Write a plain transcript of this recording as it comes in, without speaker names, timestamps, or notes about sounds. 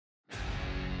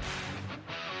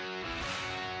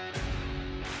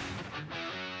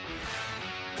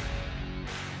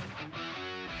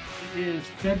is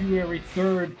February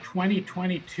 3rd,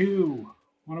 2022.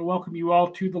 I want to welcome you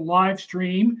all to the live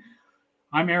stream.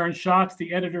 I'm Aaron Schatz,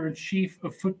 the editor-in-chief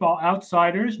of Football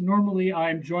Outsiders. Normally,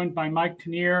 I'm joined by Mike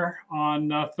Tanier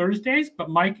on Thursdays, but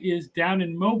Mike is down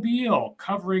in Mobile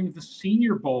covering the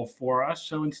Senior Bowl for us.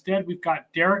 So instead, we've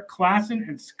got Derek Klassen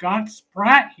and Scott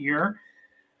Spratt here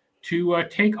to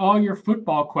take all your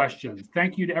football questions.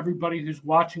 Thank you to everybody who's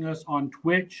watching us on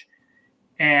Twitch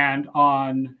and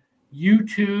on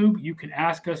YouTube. You can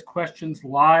ask us questions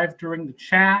live during the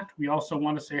chat. We also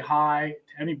want to say hi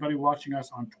to anybody watching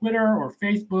us on Twitter or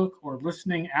Facebook or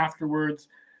listening afterwards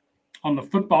on the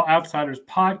Football Outsiders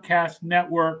podcast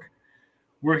network.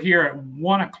 We're here at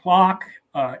 1 o'clock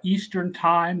Eastern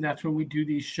time. That's when we do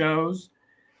these shows.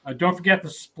 Don't forget the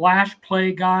Splash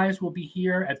Play guys will be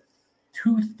here at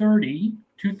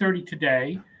 2:30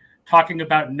 today, talking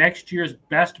about next year's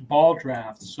best ball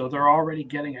drafts. So they're already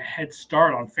getting a head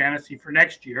start on fantasy for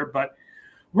next year. But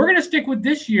we're going to stick with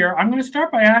this year. I'm going to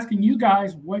start by asking you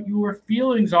guys what your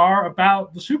feelings are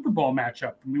about the Super Bowl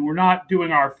matchup. I mean, we're not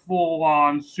doing our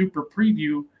full-on super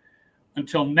preview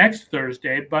until next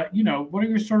Thursday. But, you know, what are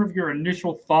your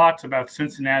initial thoughts about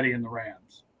Cincinnati and the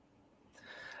Rams?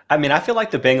 I mean, I feel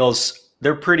like the Bengals,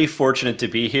 they're pretty fortunate to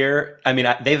be here. I mean,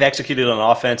 they've executed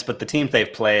on offense, but the teams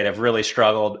they've played have really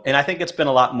struggled. And I think it's been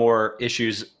a lot more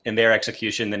issues in their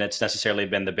execution than it's necessarily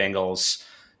been the Bengals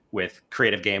with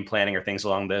creative game planning or things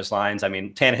along those lines. I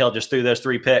mean, Tannehill just threw those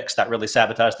 3 picks that really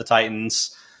sabotaged the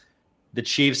Titans. The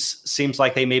Chiefs seems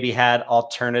like they maybe had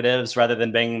alternatives rather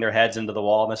than banging their heads into the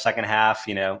wall in the second half,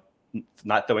 you know,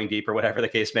 not throwing deep or whatever the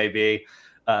case may be.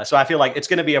 So I feel like it's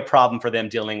going to be a problem for them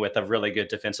dealing with a really good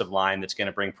defensive line that's going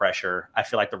to bring pressure. I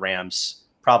feel like the Rams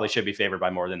probably should be favored by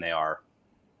more than they are.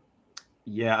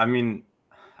 Yeah, I mean,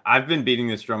 I've been beating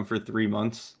this drum for 3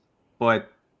 months,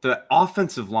 but the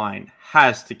offensive line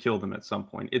has to kill them at some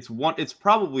point. It's one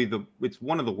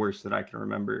of the worst that I can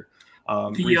remember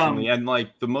recently. And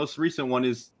like the most recent one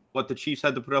is what the Chiefs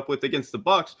had to put up with against the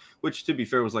Bucs, which to be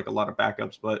fair was like a lot of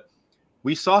backups, but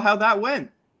we saw how that went.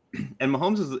 And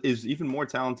Mahomes is even more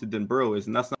talented than Burrow is,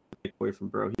 and that's not a take away from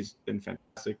Burrow. He's been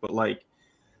fantastic, but like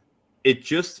it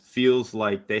just feels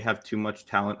like they have too much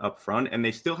talent up front, and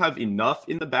they still have enough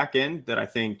in the back end that I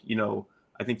think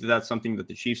that's something that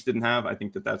the Chiefs didn't have. I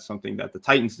think that that's something that the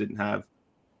Titans didn't have.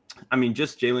 I mean,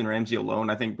 just Jalen Ramsey alone,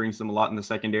 I think brings them a lot in the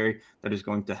secondary that is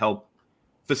going to help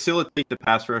facilitate the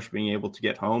pass rush being able to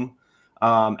get home.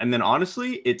 And then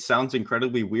honestly, it sounds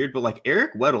incredibly weird, but like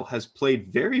Eric Weddle has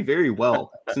played very, very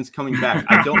well since coming back.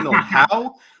 I don't know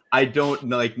how. I don't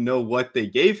know what they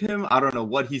gave him. I don't know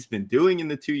what he's been doing in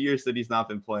the 2 years that he's not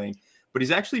been playing, but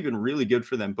he's actually been really good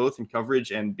for them, both in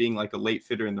coverage and being like a late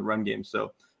fitter in the run game.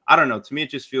 So I don't know. To me, it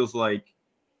just feels like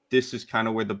this is kind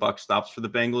of where the buck stops for the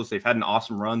Bengals. They've had an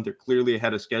awesome run. They're clearly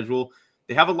ahead of schedule.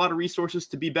 They have a lot of resources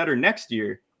to be better next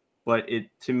year, but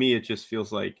to me, it just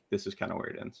feels like this is kind of where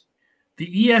it ends.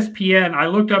 The ESPN, I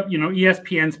looked up,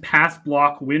 ESPN's pass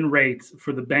block win rates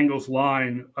for the Bengals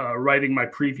line, writing my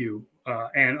preview.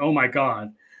 And oh my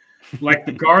God, like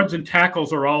the guards and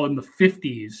tackles are all in the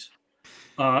 50s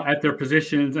at their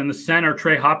positions. And the center,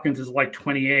 Trey Hopkins, is like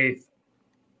 28th.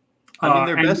 I mean,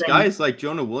 their best guy is like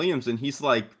Jonah Williams, and he's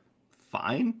like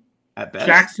fine at best.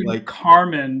 Jackson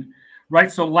Carman,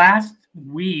 right? So last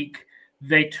week,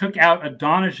 they took out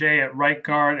Adonijah at right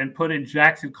guard and put in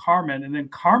Jackson Carman, and then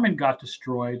Carman got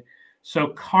destroyed. So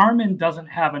Carman doesn't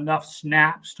have enough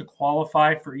snaps to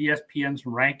qualify for ESPN's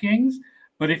rankings,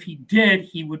 but if he did,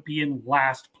 he would be in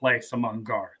last place among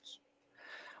guards.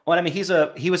 Well, I mean,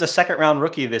 he was a second-round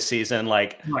rookie this season.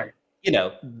 Like, right. You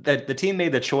know, the team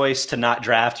made the choice to not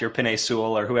draft your Penei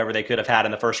Sewell or whoever they could have had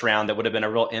in the first round that would have been a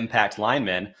real impact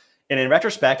lineman. And in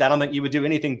retrospect, I don't think you would do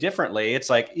anything differently. It's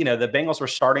like, the Bengals were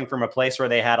starting from a place where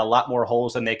they had a lot more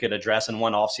holes than they could address in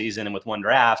one offseason and with one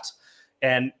draft.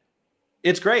 And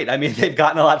it's great. I mean, they've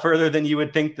gotten a lot further than you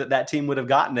would think that team would have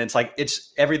gotten. It's like,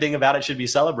 everything about it should be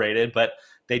celebrated, but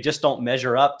they just don't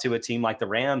measure up to a team like the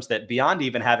Rams that, beyond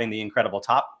even having the incredible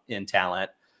top end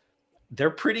talent, they're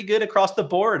pretty good across the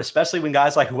board, especially when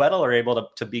guys like Weddle are able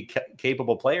to be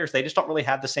capable players. They just don't really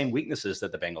have the same weaknesses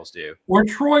that the Bengals do. Or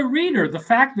Troy Reeder. The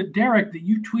fact that, Derek, that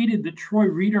you tweeted that Troy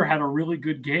Reeder had a really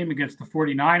good game against the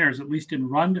 49ers, at least in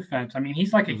run defense. I mean,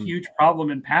 he's like a huge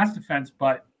problem in pass defense,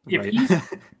 but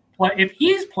if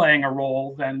he's playing a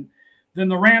role, then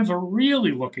the Rams are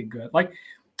really looking good. Like,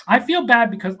 I feel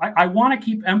bad because I want to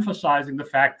keep emphasizing the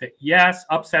fact that, yes,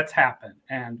 upsets happen.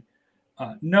 And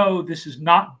no, this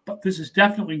is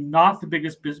definitely not the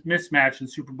biggest mismatch in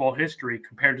Super Bowl history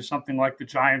compared to something like the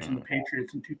Giants and the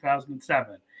Patriots in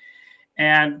 2007.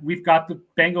 And we've got the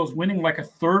Bengals winning like a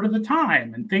third of the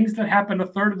time. And things that happen a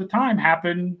third of the time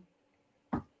happen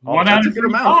one out of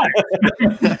 35.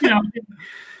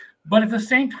 But at the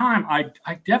same time, I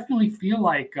definitely feel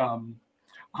like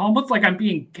almost like I'm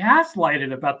being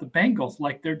gaslighted about the Bengals.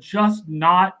 Like they're just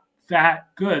not that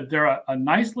good. They're a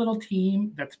nice little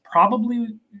team that's probably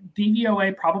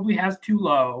DVOA probably has too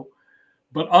low,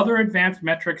 but other advanced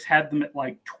metrics had them at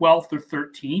like 12th or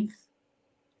 13th,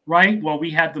 right? Well, we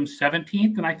had them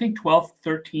 17th, and I think 12th,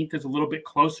 13th is a little bit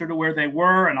closer to where they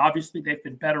were, and obviously they've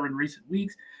been better in recent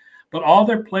weeks, but all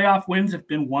their playoff wins have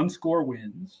been one-score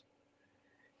wins,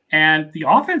 and the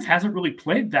offense hasn't really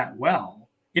played that well.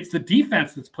 It's the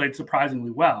defense that's played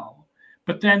surprisingly well.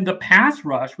 But then the pass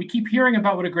rush, we keep hearing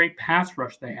about what a great pass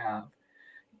rush they have.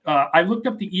 I looked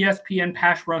up the ESPN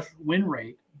pass rush win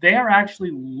rate. They are actually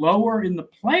lower in the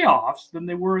playoffs than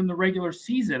they were in the regular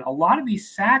season. A lot of these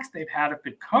sacks they've had have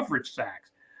been coverage sacks.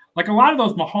 Like a lot of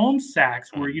those Mahomes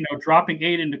sacks were, dropping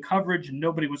 8 into coverage and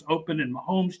nobody was open, and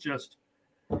Mahomes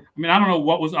I don't know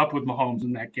what was up with Mahomes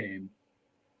in that game.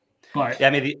 But yeah,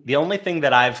 the only thing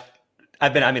that I've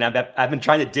been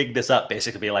trying to dig this up,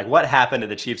 basically, like what happened to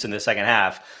the Chiefs in the second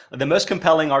half. The most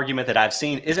compelling argument that I've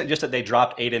seen isn't just that they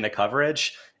dropped 8 into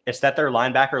coverage. It's that their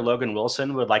linebacker, Logan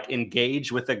Wilson, would like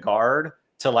engage with the guard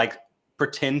to like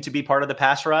pretend to be part of the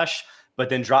pass rush, but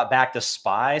then drop back to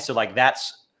spy. So like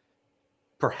that's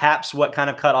perhaps what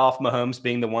kind of cut off Mahomes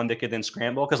being the one that could then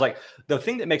scramble. Because like the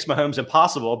thing that makes Mahomes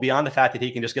impossible, beyond the fact that he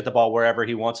can just get the ball wherever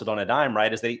he wants it on a dime,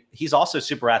 right, is that he's also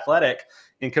super athletic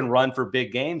and can run for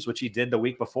big games, which he did the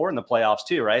week before in the playoffs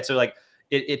too, right? So like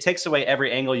it takes away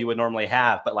every angle you would normally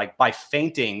have, but like by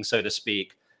feinting, so to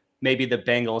speak, maybe the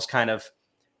Bengals kind of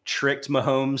tricked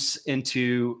Mahomes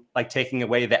into like taking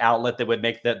away the outlet that would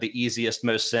make the easiest,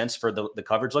 most sense for the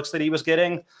coverage looks that he was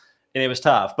getting. And it was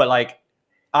tough, but like,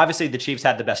 obviously the Chiefs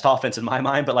had the best offense in my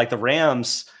mind, but like the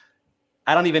Rams,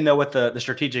 I don't even know what the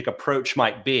strategic approach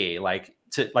might be. Like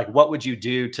what would you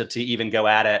do to even go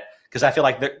at it? Because I feel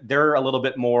like they're a little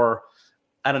bit more,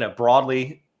 I don't know,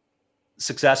 broadly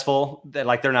successful. That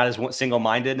like they're not as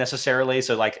single-minded necessarily.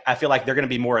 So like I feel like they're going to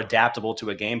be more adaptable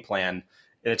to a game plan,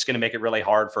 and it's going to make it really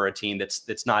hard for a team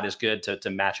that's not as good to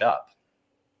match up.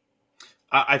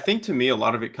 I think to me a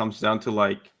lot of it comes down to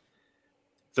like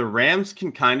the Rams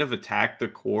can kind of attack the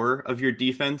core of your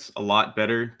defense a lot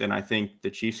better than I think the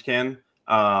Chiefs can.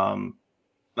 Travis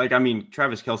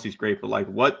Kelce's great, but like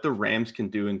what the Rams can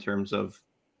do in terms of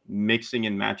mixing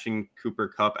and matching Cooper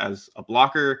Kupp as a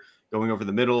blocker, going over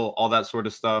the middle, all that sort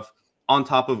of stuff, on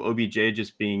top of OBJ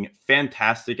just being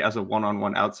fantastic as a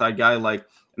one-on-one outside guy. Like,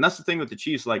 and that's the thing with the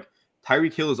Chiefs, like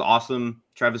Tyreek Hill is awesome,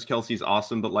 Travis Kelce's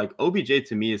awesome, but like OBJ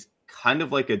to me is kind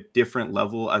of like a different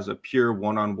level as a pure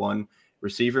one-on-one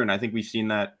receiver. And I think we've seen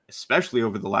that especially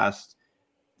over the last,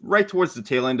 right towards the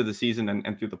tail end of the season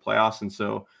and through the playoffs. And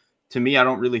so to me, I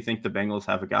don't really think the Bengals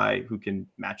have a guy who can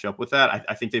match up with that.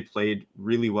 I think they played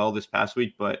really well this past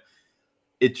week, but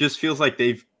it just feels like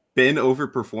they've been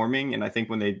overperforming. And I think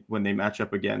when they match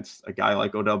up against a guy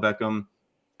like Odell Beckham,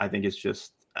 I think it's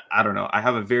just, I don't know. I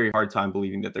have a very hard time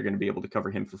believing that they're going to be able to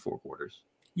cover him for 4 quarters.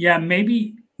 Yeah,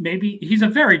 maybe he's a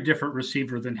very different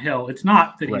receiver than Hill. It's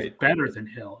not that he's better than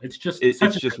Hill. It's just it's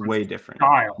just way different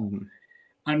style. Mm-hmm.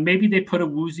 And maybe they put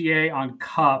Awuzie on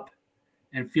Kupp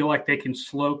and feel like they can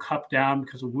slow Kupp down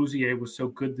because Awuzie was so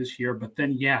good this year. But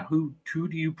then, yeah, who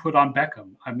do you put on Beckham?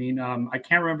 I mean, I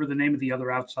can't remember the name of the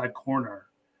other outside corner.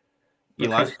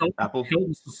 Eli Apple.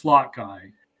 Hilton's the slot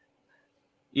guy.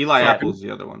 Eli Apple's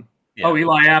the other one. Yeah. Oh,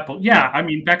 Eli Apple. Yeah, I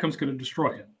mean, Beckham's going to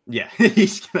destroy him. Yeah,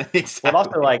 he's gonna exactly. But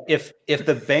also, like, if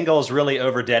the Bengals really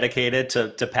over dedicated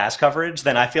to pass coverage,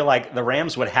 then I feel like the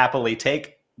Rams would happily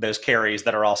take those carries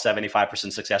that are all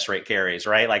 75% success rate carries,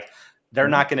 right? Like, they're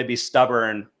not going to be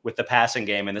stubborn with the passing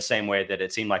game in the same way that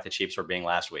it seemed like the Chiefs were being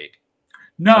last week.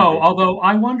 No, although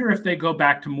I wonder if they go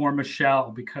back to more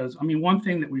Michel, because, I mean, one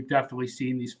thing that we've definitely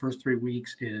seen these first 3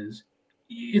 weeks is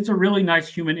it's a really nice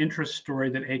human interest story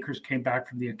that Akers came back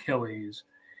from the Achilles.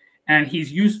 And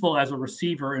he's useful as a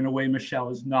receiver in a way Michel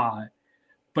is not.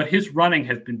 But his running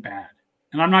has been bad.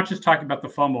 And I'm not just talking about the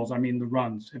fumbles. I mean, the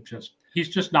runs have he's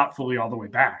just not fully all the way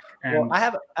back. And well, I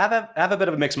have a bit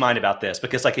of a mixed mind about this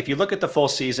because, like, if you look at the full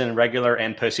season, regular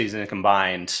and postseason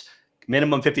combined,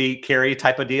 minimum 50 carry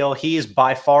type of deal, he's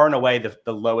by far and away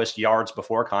the lowest yards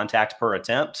before contact per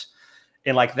attempt.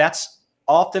 And like, that's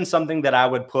often something that I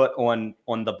would put on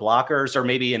the blockers, or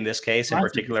maybe in this case in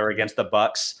particular against the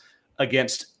Bucs,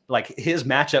 against like his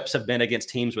matchups have been against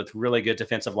teams with really good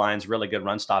defensive lines, really good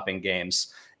run stopping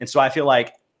games. And so I feel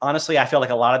like, honestly,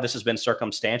 a lot of this has been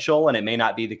circumstantial, and it may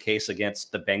not be the case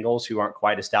against the Bengals, who aren't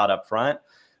quite as stout up front.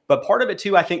 But part of it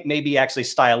too, I think, may be actually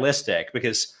stylistic,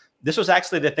 because this was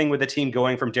actually the thing with the team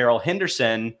going from Darrell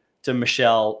Henderson to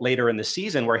Michel later in the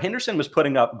season, where Henderson was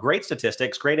putting up great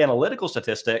statistics, great analytical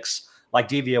statistics, like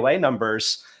DVOA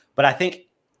numbers. But I think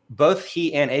both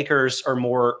he and Akers are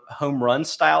more home run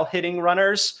style hitting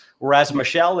runners, whereas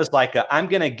Michel is like, I'm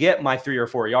going to get my 3 or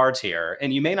 4 yards here.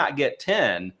 And you may not get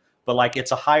 10, but like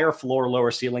it's a higher floor, lower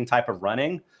ceiling type of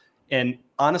running. And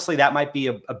honestly, that might be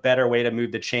a better way to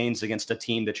move the chains against a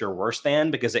team that you're worse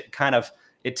than, because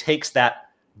it takes that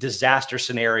disaster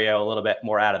scenario a little bit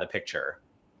more out of the picture.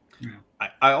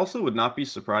 I also would not be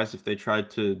surprised if they tried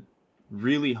to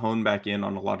really hone back in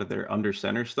on a lot of their under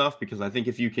center stuff, because I think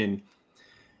if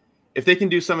they can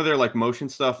do some of their like motion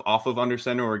stuff off of under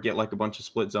center or get like a bunch of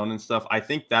split zone and stuff, I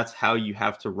think that's how you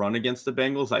have to run against the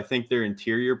Bengals. I think their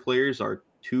interior players are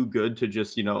too good to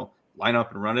just, line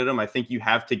up and run at them. I think you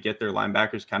have to get their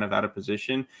linebackers kind of out of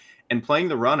position, and playing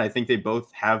the run. I think they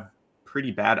both have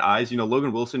pretty bad eyes.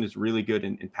 Logan Wilson is really good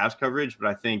in pass coverage, but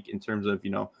I think in terms of,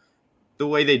 the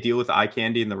way they deal with eye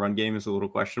candy in the run game is a little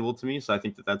questionable to me. So I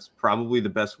think that's probably the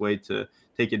best way to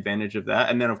take advantage of that.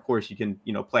 And then of course you can,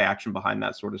 play action behind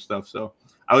that sort of stuff. So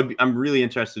I'm really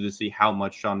interested to see how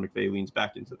much Sean McVay leans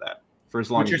back into that for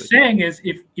as long as. What you're saying is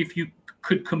if you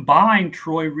could combine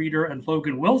Troy Reeder and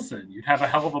Logan Wilson, you'd have a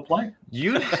hell of a player.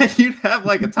 You'd have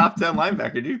like a top 10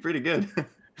 linebacker, dude. Pretty good.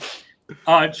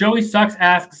 Joey Sucks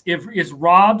asks, is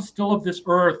Rob still of this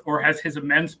earth, or has his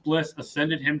immense bliss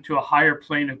ascended him to a higher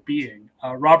plane of being?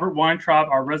 Robert Weintraub,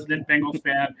 our resident Bengals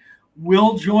fan,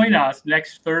 will join us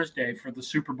next Thursday for the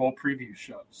Super Bowl preview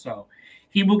show. So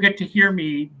he will get to hear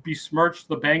me besmirch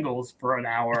the Bengals for an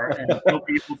hour, and he'll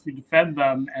be able to defend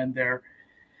them. And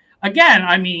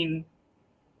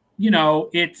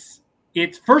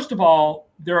it's first of all,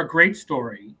 they're a great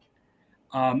story.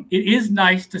 It is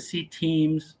nice to see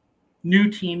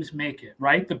new teams make it,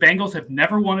 right? The Bengals have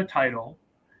never won a title.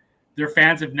 Their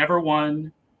fans have never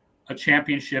won a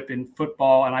championship in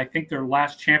football. And I think their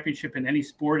last championship in any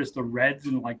sport is the Reds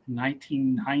in like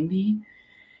 1990.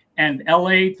 And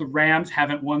LA, the Rams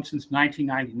haven't won since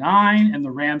 1999. And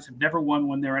the Rams have never won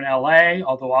when they're in LA,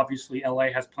 although obviously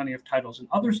LA has plenty of titles in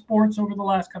other sports over the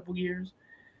last couple of years.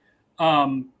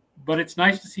 But it's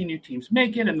nice to see new teams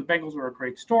make it. And the Bengals are a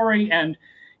great story. And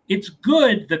it's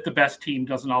good that the best team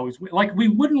doesn't always win. Like, we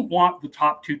wouldn't want the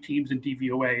top 2 teams in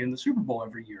DVOA in the Super Bowl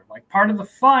every year. Like, part of the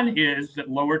fun is that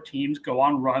lower teams go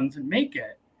on runs and make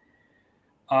it.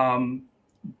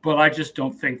 But I just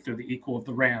don't think they're the equal of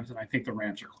the Rams, and I think the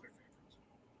Rams are clear favorites.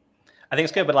 I think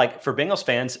it's good, but like for Bengals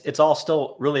fans, it's all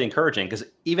still really encouraging, because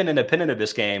even independent of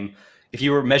this game, if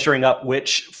you were measuring up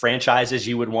which franchises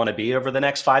you would want to be over the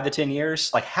next 5 to 10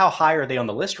 years, like how high are they on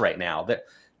the list right now? That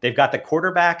they've got the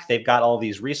quarterback, they've got all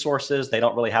these resources, they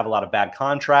don't really have a lot of bad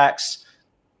contracts.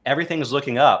 Everything's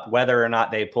looking up, whether or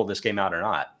not they pull this game out or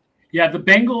not. Yeah, the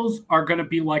Bengals are going to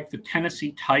be like the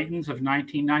Tennessee Titans of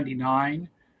 1999,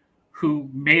 who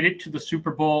made it to the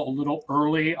Super Bowl a little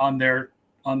early in their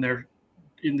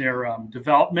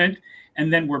development,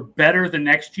 and then were better the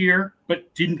next year,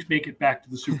 but didn't make it back to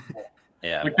the Super Bowl.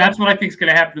 Yeah, like that's what I think is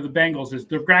going to happen to the Bengals. Is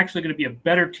they're actually going to be a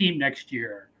better team next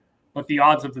year, but the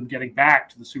odds of them getting back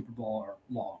to the Super Bowl are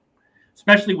long,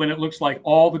 especially when it looks like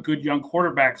all the good young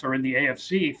quarterbacks are in the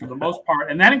AFC for the most part.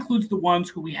 And that includes the ones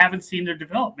who we haven't seen their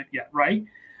development yet, right?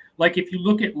 Like if you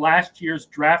look at last year's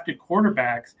drafted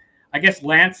quarterbacks, I guess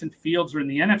Lance and Fields are in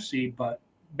the NFC, but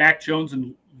Mac Jones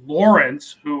and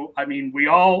Lawrence, who, we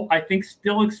all, I think,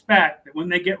 still expect that when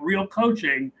they get real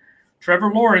coaching,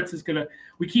 Trevor Lawrence is going to,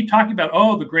 we keep talking about,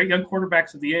 the great young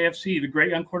quarterbacks of the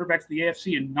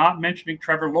AFC, and not mentioning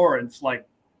Trevor Lawrence. Like,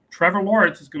 Trevor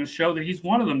Lawrence is going to show that he's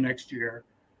one of them next year.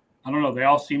 I don't know. They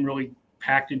all seem really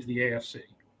packed into the AFC.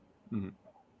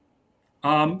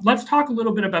 Mm-hmm. Let's talk a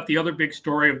little bit about the other big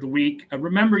story of the week.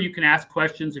 Remember, you can ask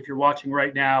questions if you're watching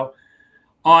right now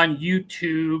on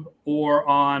YouTube or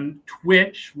on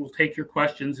Twitch. We'll take your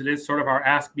questions. It is sort of our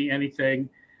Ask Me Anything,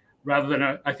 rather than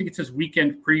I think it says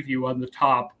weekend preview on the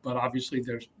top, but obviously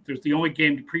there's the only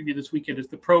game to preview this weekend is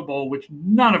the Pro Bowl, which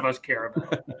none of us care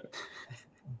about.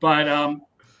 But I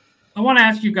want to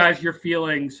ask you guys your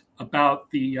feelings about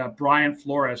the Brian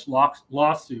Flores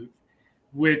lawsuit,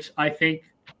 which I think,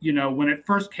 when it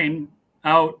first came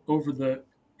out over the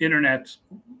internet,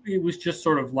 it was just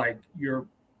sort of like your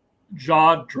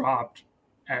jaw dropped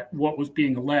at what was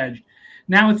being alleged.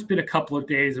 Now it's been a couple of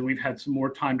days and we've had some more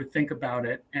time to think about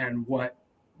it and what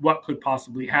could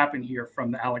possibly happen here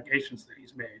from the allegations that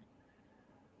he's made.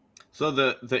 So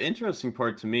the interesting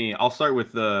part to me, I'll start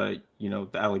with the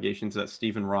allegations that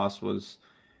Stephen Ross was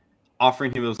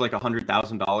offering him. It was like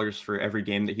 $100,000 for every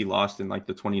game that he lost in like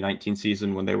the 2019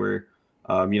 season when they were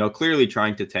Clearly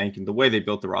trying to tank, and the way they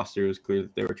built the roster, it was clear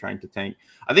that they were trying to tank.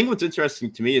 I think what's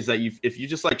interesting to me is that if you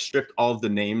just like stripped all of the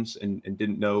names and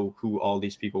didn't know who all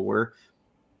these people were,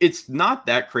 it's not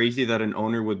that crazy that an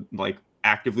owner would like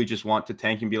actively just want to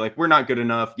tank and be like, we're not good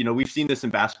enough. We've seen this in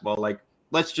basketball. Like,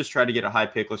 let's just try to get a high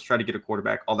pick. Let's try to get a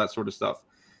quarterback, all that sort of stuff.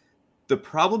 The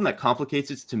problem that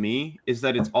complicates it to me is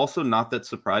that it's also not that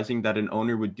surprising that an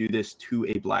owner would do this to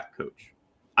a black coach.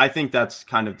 I think that's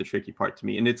kind of the tricky part to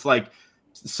me. And it's like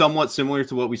somewhat similar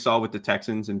to what we saw with the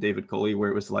Texans and David Culley, where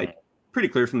it was like pretty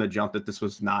clear from the jump that this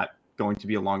was not going to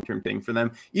be a long-term thing for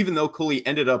them, even though Culley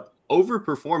ended up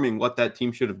overperforming what that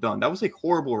team should have done. That was a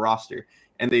horrible roster.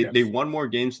 And they won more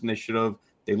games than they should have.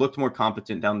 They looked more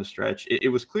competent down the stretch. It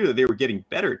was clear that they were getting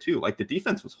better too. Like the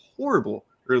defense was horrible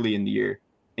early in the year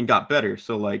and got better.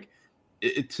 So like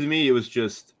to me, it was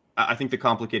just, I think the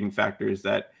complicating factor is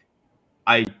that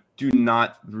I do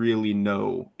not really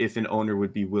know if an owner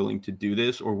would be willing to do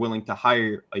this or willing to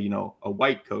hire a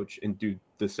white coach and do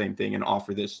the same thing and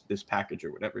offer this package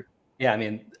or whatever. Yeah. I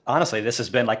mean, honestly, this has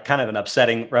been like kind of an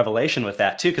upsetting revelation with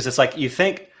that too. Cause it's like, you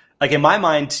think like in my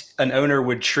mind, an owner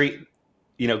would treat,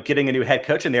 getting a new head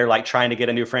coach in there, like trying to get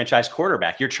a new franchise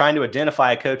quarterback. You're trying to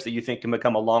identify a coach that you think can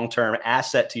become a long-term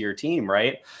asset to your team,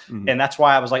 right? Mm-hmm. And that's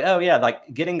why I was like, oh yeah,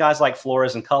 like getting guys like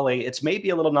Flores and Culley, it's maybe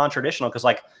a little non-traditional because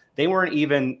like they weren't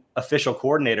even official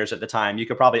coordinators at the time. You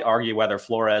could probably argue whether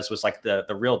Flores was like the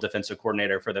real defensive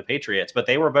coordinator for the Patriots, but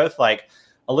they were both like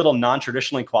a little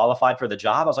non-traditionally qualified for the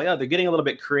job. I was like, oh, they're getting a little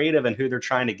bit creative in who they're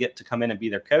trying to get to come in and be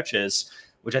their coaches,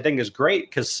 which I think is great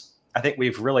because I think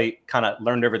we've really kind of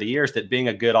learned over the years that being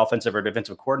a good offensive or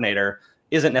defensive coordinator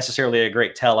isn't necessarily a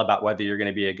great tell about whether you're going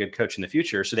to be a good coach in the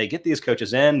future. So they get these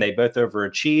coaches in, they both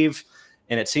overachieve,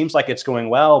 and it seems like it's going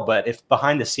well. But if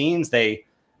behind the scenes, they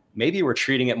maybe were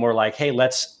treating it more like, hey,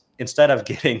 let's, instead of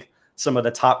getting some of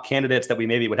the top candidates that we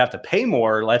maybe would have to pay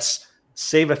more, let's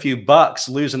save a few bucks,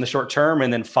 lose in the short term,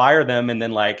 and then fire them. And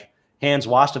then like hands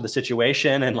washed of the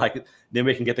situation. And like, then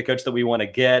we can get the coach that we want to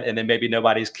get. And then maybe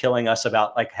nobody's killing us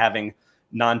about like having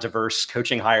non-diverse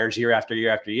coaching hires year after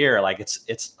year after year. Like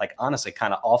it's like honestly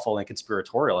kind of awful and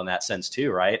conspiratorial in that sense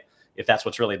too, right? If that's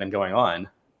what's really been going on.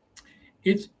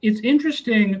 It's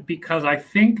interesting because I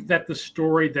think that the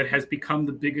story that has become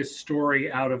the biggest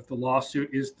story out of the lawsuit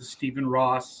is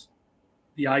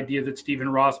the idea that Stephen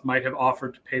Ross might have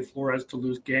offered to pay Flores to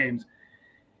lose games.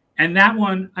 And that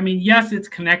one, I mean, yes, it's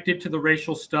connected to the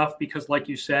racial stuff because like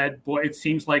you said, boy, it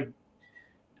seems like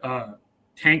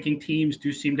tanking teams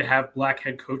do seem to have black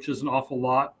head coaches an awful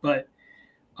lot. But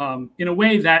in a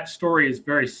way, that story is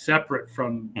very separate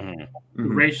from the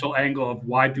racial angle of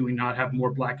why do we not have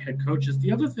more black head coaches.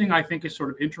 The other thing I think is sort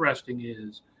of interesting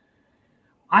is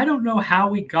I don't know how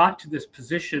we got to this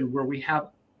position where we have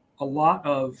a lot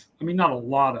of, I mean, not a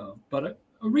lot of, but a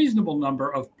reasonable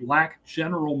number of black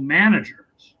general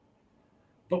managers,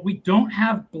 but we don't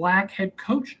have black head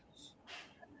coaches.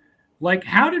 Like,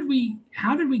 how did we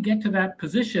get to that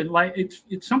position? Like,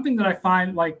 it's something that I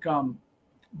find like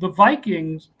the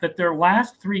Vikings, that their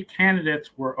last three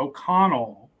candidates were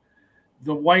O'Connell,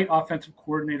 the white offensive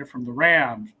coordinator from the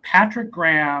Rams, Patrick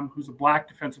Graham, who's a black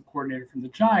defensive coordinator from the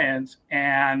Giants,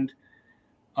 and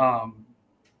I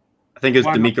think it's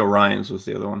DeMeco Ryans was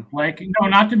the other one. Like, no,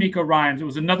 not DeMeco Ryans. It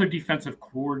was another defensive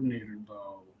coordinator,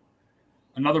 though.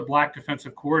 Another black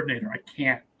defensive coordinator.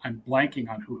 I'm blanking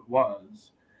on who it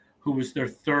was, who was their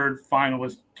third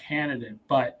finalist candidate.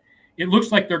 But it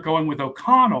looks like they're going with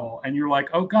O'Connell, and you're like,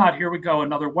 oh, God, here we go,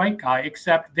 another white guy,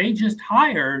 except they just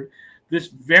hired this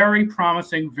very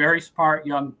promising, very smart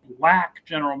young black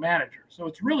general manager. So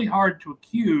it's really hard to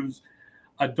accuse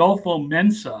Adolfo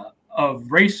Mensa of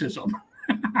racism.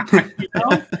 You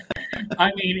know?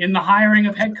 I mean, in the hiring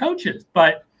of head coaches.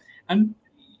 But,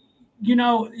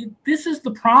 this is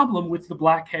the problem with the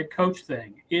black head coach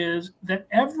thing, is that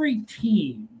every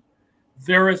team,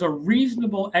 there is a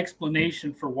reasonable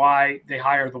explanation for why they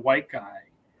hire the white guy.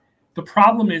 The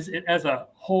problem is it as a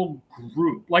whole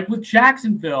group. Like with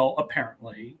Jacksonville,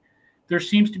 apparently, there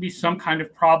seems to be some kind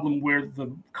of problem where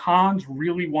the Khans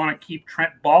really want to keep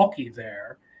Trent Baalke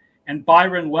there. And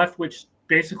Byron Leftwich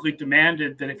basically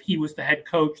demanded that if he was the head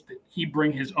coach, that he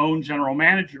bring his own general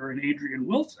manager in Adrian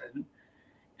Wilson.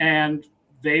 And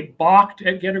they balked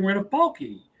at getting rid of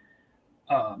Baalke.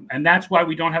 And that's why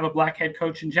we don't have a black head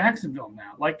coach in Jacksonville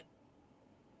now. Like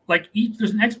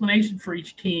there's an explanation for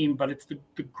each team, but it's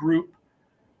the group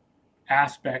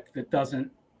aspect that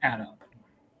doesn't add up.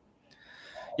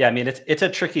 Yeah, I mean, it's a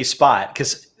tricky spot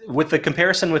because with the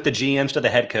comparison with the GMs to the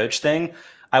head coach thing,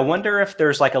 I wonder if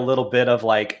there's like a little bit of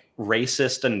like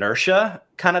racist inertia,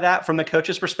 kind of that from the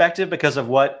coach's perspective because of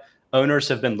what owners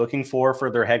have been looking for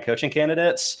their head coaching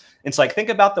candidates. It's like, think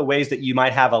about the ways that you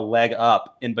might have a leg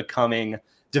up in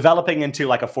developing into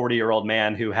like a 40-year-old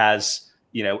man who has,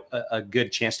 a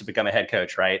good chance to become a head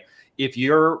coach, right? If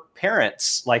your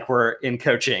parents like were in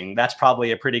coaching, that's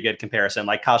probably a pretty good comparison.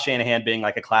 Like Kyle Shanahan being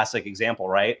like a classic example,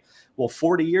 right? Well,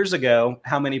 40 years ago,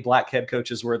 how many black head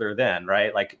coaches were there then,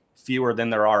 right? Like fewer than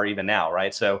there are even now,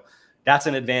 right? So that's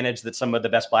an advantage that some of the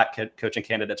best black coaching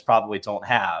candidates probably don't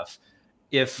have.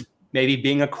 If maybe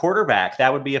being a quarterback,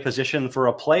 that would be a position for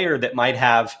a player that might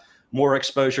have more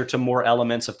exposure to more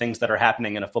elements of things that are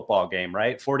happening in a football game,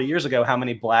 right? 40 years ago, how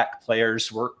many black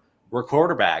players were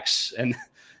quarterbacks? And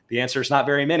the answer is not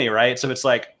very many, right? So it's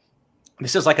like,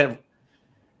 this is like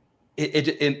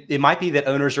it might be that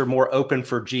owners are more open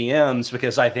for GMs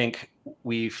because I think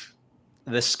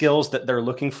the skills that they're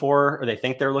looking for, or they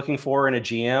think they're looking for in a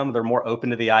GM, they're more open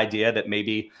to the idea that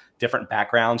maybe different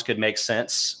backgrounds could make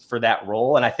sense for that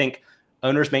role. And I think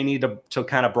owners may need to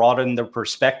kind of broaden their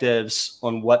perspectives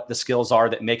on what the skills are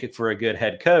that make it for a good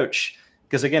head coach.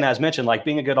 Because again, as mentioned, like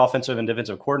being a good offensive and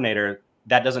defensive coordinator,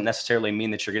 that doesn't necessarily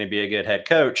mean that you're going to be a good head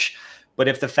coach. But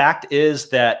if the fact is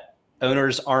that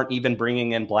owners aren't even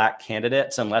bringing in black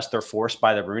candidates unless they're forced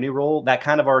by the Rooney Rule, that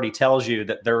kind of already tells you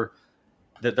that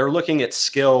they're looking at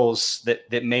skills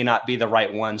that may not be the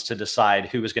right ones to decide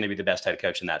who is going to be the best head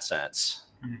coach in that sense.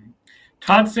 Mm-hmm.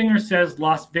 Todd Singer says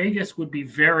Las Vegas would be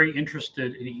very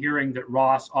interested in hearing that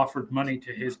Ross offered money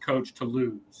to his coach to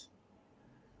lose.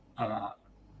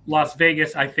 Las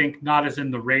Vegas, I think, not as in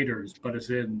the Raiders, but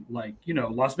as in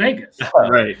Las Vegas.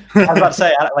 Right. I was about to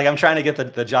say, I'm trying to get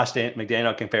the Josh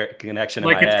McDaniel connection.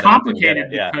 Like it's complicated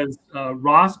because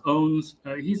Ross owns.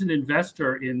 He's an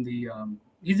investor in the.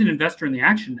 He's an investor in the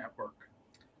Action Network.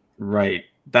 Right.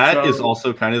 That is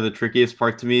also kind of the trickiest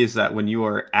part to me, is that when you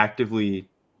are actively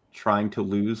trying to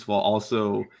lose while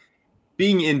also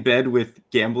being in bed with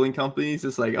gambling companies,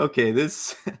 it's like, okay,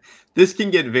 this can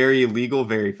get very illegal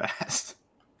very fast.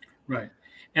 Right.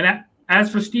 And as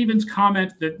for Steven's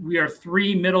comment that we are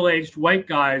three middle-aged white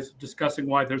guys discussing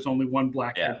why there's only one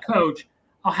black head coach,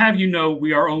 I'll have you know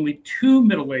we are only two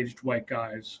middle-aged white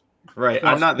guys. Right.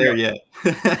 I'm not there yet.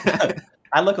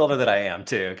 I look older than I am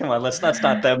too. Come on, let's not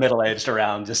that middle-aged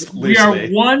around just loosely. We are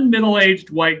one middle-aged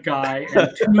white guy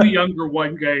and two younger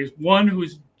white guys, one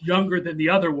who's younger than the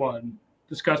other one,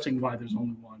 discussing why there's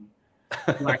only one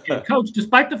black head coach,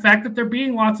 despite the fact that there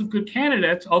being lots of good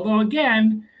candidates. Although,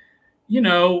 again,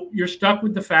 you're stuck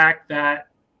with the fact that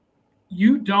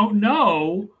you don't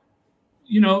know.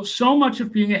 So much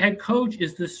of being a head coach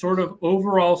is this sort of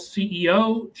overall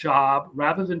CEO job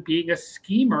rather than being a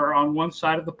schemer on one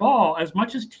side of the ball. As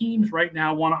much as teams right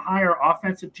now want to hire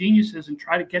offensive geniuses and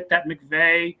try to get that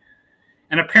McVay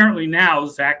and apparently now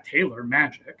Zach Taylor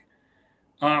magic,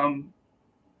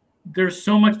 there's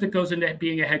so much that goes into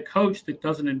being a head coach that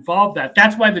doesn't involve that.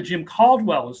 That's why the Jim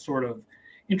Caldwell is sort of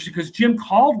interesting, because Jim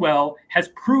Caldwell has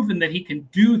proven that he can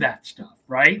do that stuff,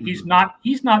 right? Mm-hmm.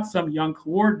 He's not some young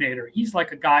coordinator. He's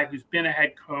like a guy who's been a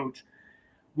head coach,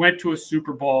 went to a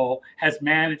Super Bowl, has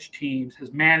managed teams,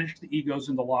 has managed the egos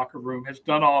in the locker room, has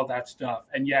done all of that stuff,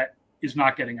 and yet is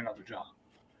not getting another job.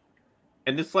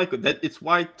 And it's like that. It's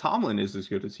why Tomlin is as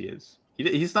good as he is.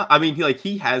 He's not. I mean,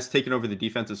 he has taken over the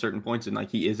defense at certain points, and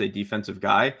he is a defensive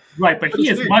guy. Right, but he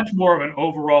is much more of an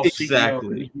overall CEO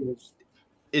than he is.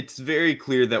 It's very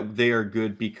clear that they are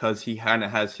good because he kind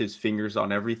of has his fingers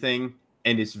on everything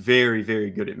and is very, very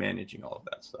good at managing all of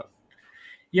that stuff.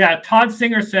 Yeah, Todd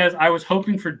Singer says, I was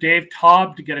hoping for Dave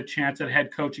Taub to get a chance at a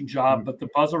head coaching job, but the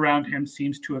buzz around him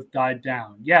seems to have died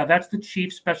down. Yeah, that's the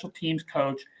chief special teams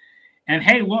coach. And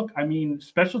hey, look, I mean,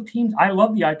 special teams, I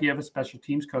love the idea of a special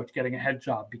teams coach getting a head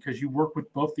job because you work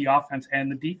with both the offense and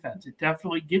the defense. It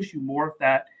definitely gives you more of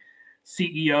that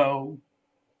CEO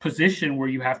position where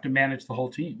you have to manage the whole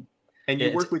team. And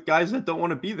you work with guys that don't want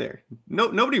to be there.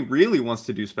 Nobody really wants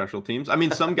to do special teams. I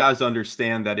mean, some guys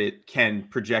understand that it can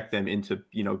project them into,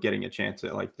 getting a chance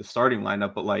at the starting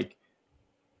lineup. But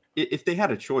if they had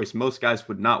a choice, most guys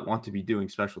would not want to be doing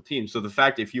special teams. So the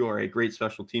fact if you are a great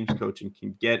special teams coach and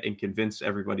can get and convince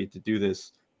everybody to do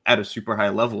this at a super high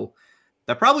level,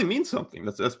 that probably means something.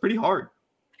 That's pretty hard.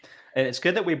 And it's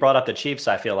good that we brought up the Chiefs,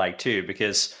 I feel like, too,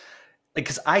 because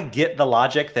I get the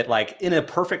logic that in a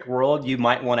perfect world, you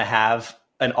might want to have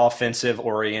an offensive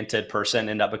oriented person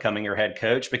end up becoming your head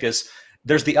coach, because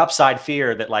there's the upside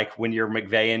fear that when you're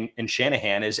McVay and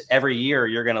Shanahan is every year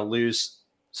you're going to lose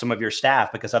some of your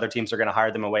staff because other teams are going to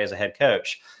hire them away as a head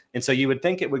coach. And so you would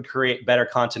think it would create better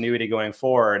continuity going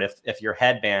forward if your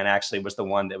head man actually was the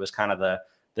one that was kind of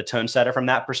the tone setter from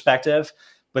that perspective.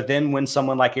 But then when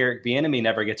someone like Eric Bieniemy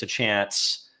never gets a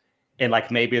chance, And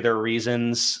like maybe there are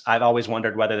reasons. I've always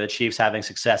wondered whether the Chiefs having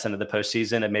success into the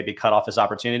postseason and maybe cut off his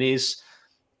opportunities.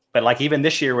 But like even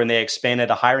this year when they expanded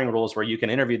the hiring rules where you can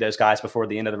interview those guys before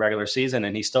the end of the regular season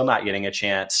and he's still not getting a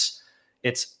chance,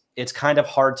 it's kind of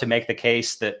hard to make the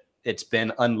case that it's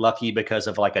been unlucky because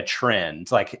of like a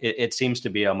trend. Like it seems to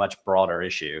be a much broader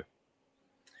issue.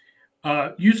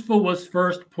 Useful was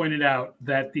first pointed out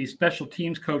that the special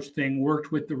teams coach thing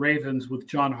worked with the Ravens with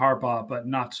John Harbaugh, but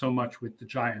not so much with the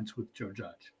Giants with Joe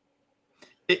Judge.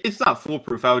 It's not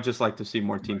foolproof. I would just like to see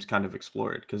more teams kind of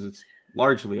explore it because it's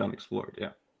largely unexplored. Yeah.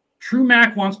 True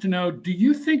Mac wants to know, do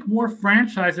you think more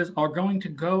franchises are going to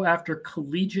go after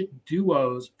collegiate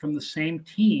duos from the same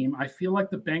team? I feel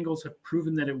like the Bengals have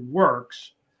proven that it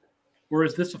works. Or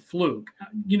is this a fluke?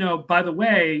 You know, by the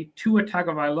way, Tua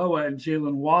Tagovailoa and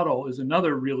Jalen Waddle is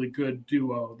another really good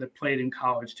duo that played in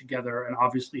college together and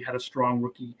obviously had a strong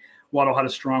rookie. Waddle had a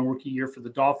strong rookie year for the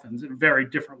Dolphins in a very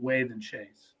different way than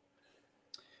Chase.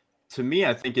 To me,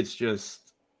 I think it's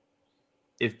just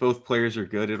if both players are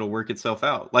good, it'll work itself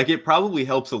out. Like it probably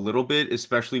helps a little bit,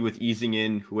 especially with easing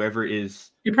in whoever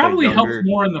is. It probably helps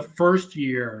more in the first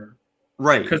year.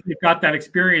 Right. Because they've got that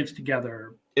experience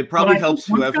together. It probably helps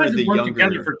whoever the younger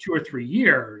together for 2 or 3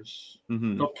 years.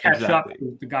 They'll catch up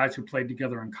with the guys who played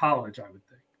together in college, I would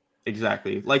think.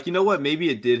 Exactly. Like, you know what? Maybe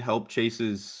it did help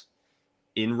Chase's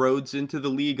inroads into the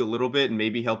league a little bit and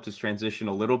maybe helped his transition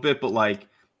a little bit. But like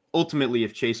ultimately,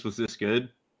 if Chase was this good,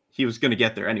 he was going to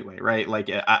get there anyway, right? Like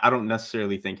I don't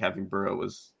necessarily think having Burrow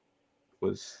was.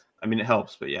 I mean, it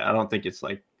helps, but yeah, I don't think it's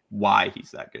like why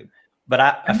he's that good.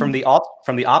 But from the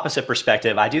opposite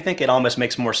perspective, I do think it almost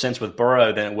makes more sense with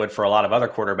Burrow than it would for a lot of other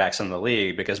quarterbacks in the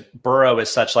league because Burrow is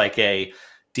such like a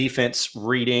defense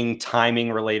reading, timing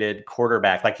related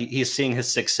quarterback. Like he's seeing his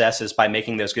successes by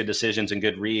making those good decisions and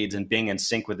good reads and being in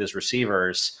sync with his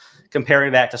receivers,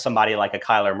 comparing that to somebody like a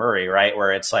Kyler Murray, right?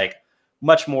 Where it's like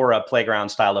much more a playground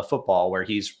style of football where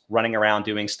he's running around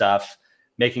doing stuff,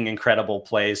 making incredible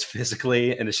plays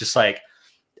physically. And it's just like,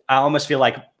 I almost feel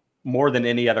like more than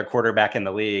any other quarterback in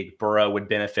the league, Burrow would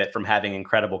benefit from having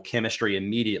incredible chemistry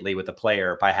immediately with the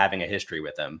player by having a history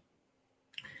with him.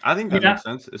 I think that makes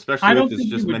sense, especially if there's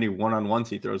just many one-on-ones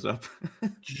he throws up.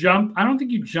 I don't think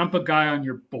you jump a guy on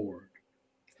your board.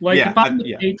 Like if I'm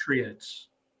the Patriots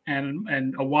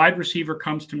and a wide receiver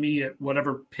comes to me at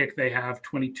whatever pick they have,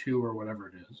 22 or whatever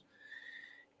it is,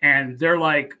 and they're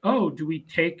like, oh, do we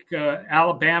take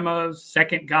Alabama's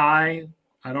second guy?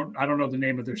 I don't know the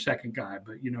name of their second guy,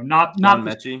 but not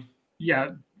Mechie.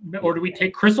 Yeah, or do we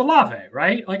take Chris Olave?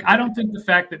 Right? Like, I don't think the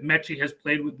fact that Mechie has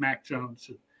played with Mac Jones,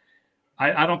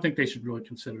 I don't think they should really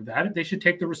consider that. They should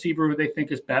take the receiver who they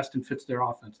think is best and fits their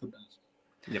offense the best.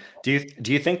 Yep.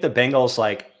 Do you think the Bengals,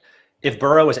 like, if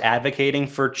Burrow is advocating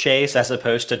for Chase as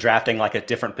opposed to drafting like a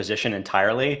different position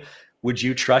entirely, would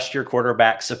you trust your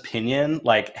quarterback's opinion?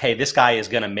 Like, hey, this guy is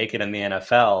going to make it in the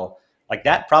NFL. Like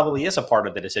that probably is a part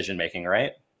of the decision making,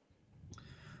 right?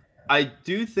 I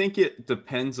do think it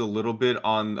depends a little bit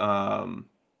on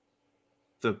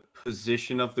the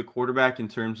position of the quarterback in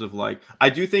terms of like, I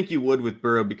do think you would with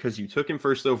Burrow because you took him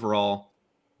first overall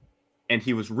and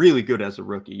he was really good as a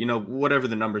rookie. Whatever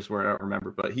the numbers were, I don't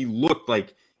remember, but he looked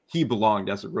like he belonged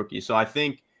as a rookie. So I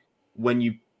think when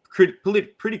you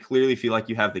pretty clearly feel like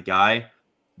you have the guy,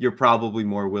 you're probably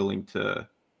more willing to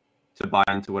buy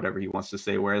into whatever he wants to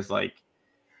say. Whereas like,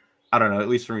 I don't know, at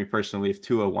least for me personally, if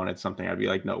Tua wanted something, I'd be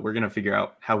like, no, we're going to figure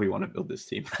out how we want to build this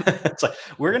team. It's like,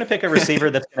 we're going to pick a receiver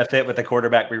that's going to fit with the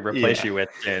quarterback we replace you with.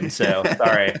 And so,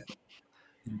 sorry.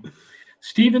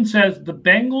 Steven says the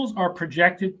Bengals are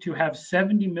projected to have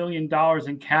 $70 million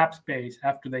in cap space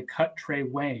after they cut Trey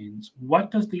Waynes. What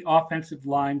does the offensive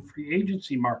line free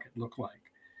agency market look like?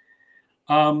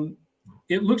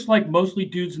 It looks like mostly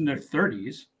dudes in their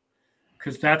 30s.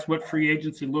 Because that's what free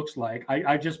agency looks like.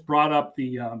 I just brought up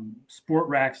the Sport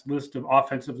Racks list of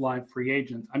offensive line free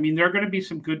agents. I mean, there are going to be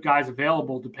some good guys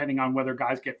available depending on whether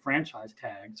guys get franchise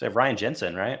tags. So Ryan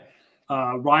Jensen, right?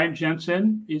 Ryan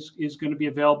Jensen is going to be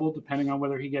available depending on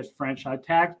whether he gets franchise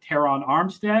tagged. Teron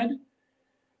Armstead,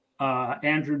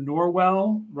 Andrew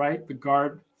Norwell, right, the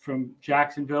guard from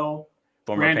Jacksonville.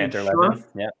 Former Brandon Panther Scherf, legend.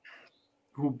 Yeah.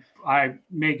 Who I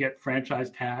may get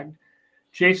franchise tagged.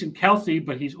 Jason Kelsey,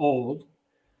 but he's old.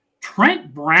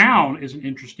 Trent Brown is an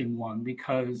interesting one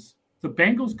because the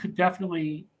Bengals could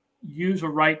definitely use a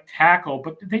right tackle,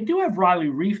 but they do have Riley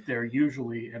Reif there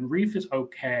usually, and Reif is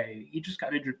okay. He just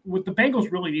got injured. What the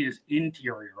Bengals really need is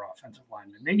interior offensive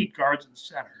linemen. They need guards and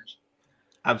centers.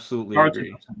 Absolutely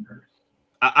agree.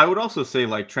 I would also say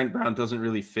like Trent Brown doesn't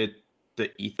really fit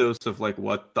the ethos of like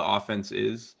what the offense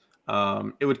is.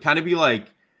 It would kind of be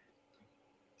like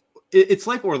it's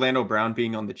like Orlando Brown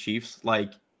being on the Chiefs.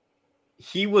 Like,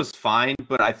 he was fine,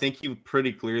 but I think he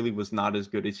pretty clearly was not as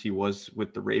good as he was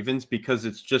with the Ravens, because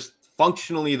it's just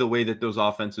functionally the way that those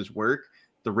offenses work.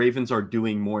 The Ravens are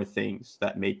doing more things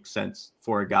that make sense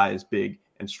for a guy as big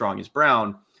and strong as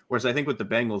Brown. Whereas I think with the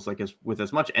Bengals, like, with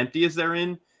as much empty as they're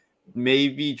in,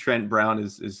 maybe Trent Brown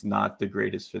is not the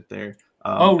greatest fit there.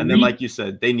 And then, like you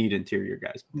said, they need interior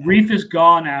guys. Reef is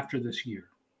gone after this year.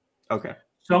 Okay.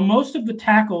 So most of the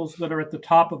tackles that are at the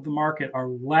top of the market are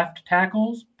left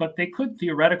tackles, but they could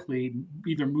theoretically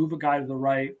either move a guy to the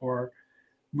right or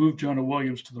move Jonah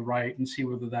Williams to the right and see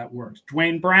whether that works.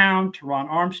 Dwayne Brown, Teron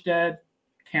Armstead,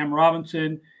 Cam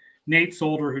Robinson, Nate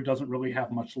Solder, who doesn't really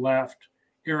have much left,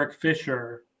 Eric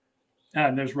Fisher,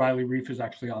 and there's Riley Reef is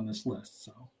actually on this list.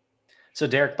 So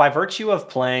Derek, by virtue of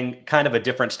playing kind of a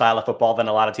different style of football than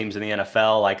a lot of teams in the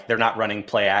NFL, like they're not running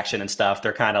play action and stuff.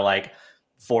 They're kind of like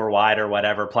 4 wide or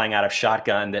whatever, playing out of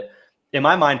shotgun, that in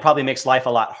my mind probably makes life a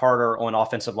lot harder on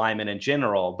offensive linemen in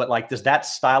general. But like, does that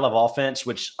style of offense,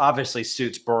 which obviously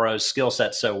suits Burrow's skill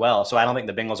set so well, so I don't think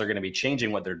the Bengals are going to be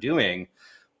changing what they're doing,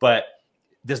 but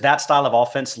does that style of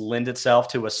offense lend itself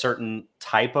to a certain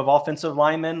type of offensive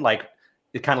lineman? Like,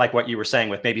 it kind of like what you were saying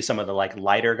with maybe some of the like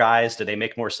lighter guys, do they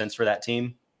make more sense for that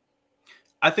team?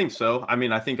 I think so. I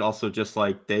mean, I think also just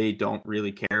like they don't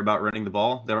really care about running the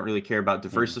ball. They don't really care about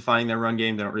diversifying their run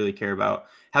game. They don't really care about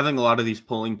having a lot of these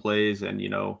pulling plays and,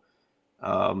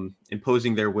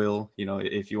 imposing their will,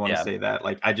 if you want to say that.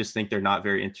 Like, I just think they're not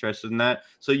very interested in that.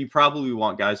 So you probably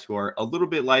want guys who are a little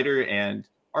bit lighter and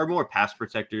are more pass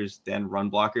protectors than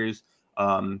run blockers,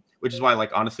 which is why,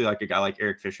 like, honestly, like a guy like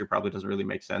Eric Fisher probably doesn't really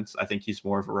make sense. I think he's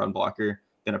more of a run blocker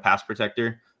than a pass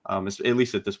protector, at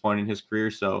least at this point in his career.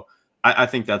 So I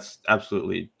think that's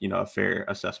absolutely, a fair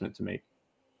assessment to make.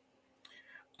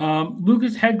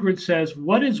 Lucas Hedgrid says,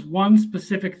 what is one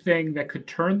specific thing that could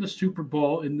turn the Super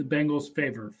Bowl in the Bengals'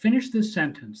 favor? Finish this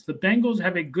sentence. The Bengals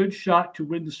have a good shot to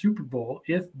win the Super Bowl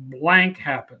if blank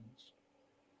happens.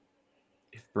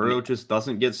 If Burrow just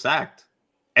doesn't get sacked.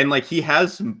 And like, he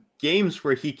has some games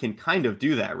where he can kind of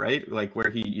do that, right? Like where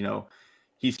he,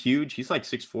 he's huge. He's like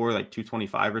 6'4", like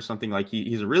 225 or something. Like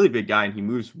he's a really big guy and he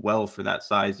moves well for that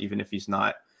size, even if he's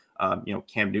not,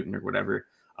 Cam Newton or whatever.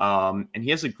 And he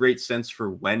has a great sense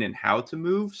for when and how to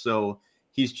move. So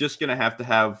he's just going to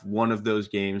have one of those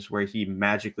games where he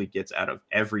magically gets out of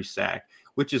every sack,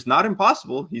 which is not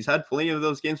impossible. He's had plenty of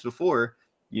those games before.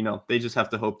 They just have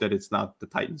to hope that it's not the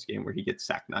Titans game where he gets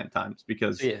sacked 9 times,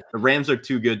 because the Rams are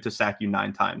too good to sack you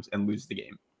 9 times and lose the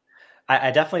game.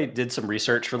 I definitely did some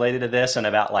research related to this and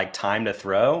about like time to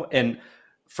throw. And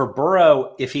for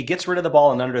Burrow, if he gets rid of the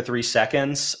ball in under 3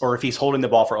 seconds, or if he's holding the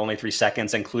ball for only 3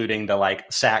 seconds, including the like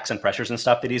sacks and pressures and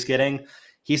stuff that he's getting,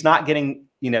 he's not getting,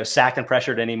 sacked and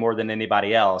pressured any more than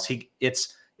anybody else.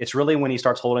 It's really when he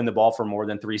starts holding the ball for more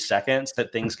than 3 seconds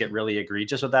that things get really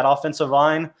egregious with that offensive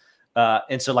line.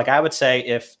 And so like, I would say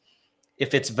if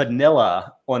it's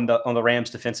vanilla on the Rams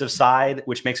defensive side,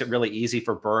 which makes it really easy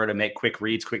for Burrow to make quick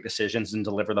reads, quick decisions, and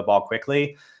deliver the ball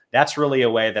quickly, that's really a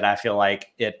way that I feel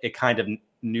like it kind of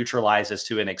neutralizes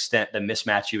to an extent the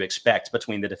mismatch you expect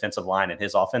between the defensive line and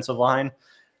his offensive line.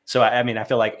 So, I mean, I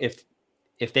feel like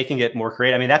if they can get more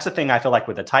creative, I mean, that's the thing I feel like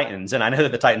with the Titans, and I know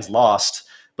that the Titans lost,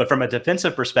 but from a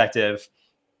defensive perspective,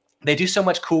 they do so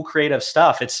much cool creative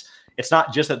stuff. It's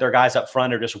not just that their guys up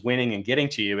front are just winning and getting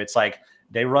to you. It's like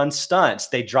they run stunts.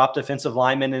 They drop defensive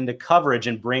linemen into coverage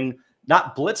and bring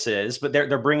not blitzes, but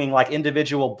they're bringing like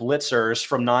individual blitzers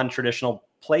from non-traditional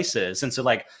places. And so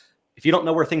like, if you don't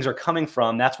know where things are coming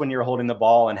from, that's when you're holding the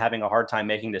ball and having a hard time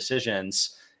making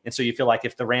decisions. And so you feel like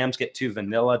if the Rams get too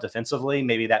vanilla defensively,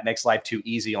 maybe that makes life too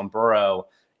easy on Burrow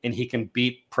and he can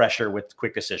beat pressure with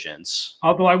quick decisions.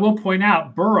 Although I will point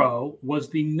out, Burrow was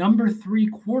the number 3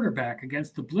 quarterback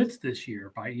against the blitz this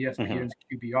year by ESPN's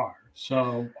QBR.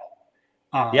 So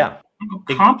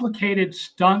complicated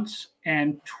stunts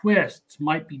and twists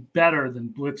might be better than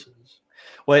blitzes.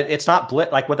 Well, it's not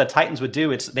like what the Titans would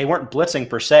do. They weren't blitzing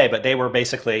per se, but they were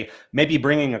basically maybe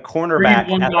bringing a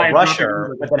cornerback as a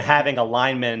rusher, but then having a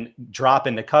lineman drop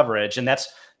into coverage. And that's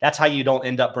how you don't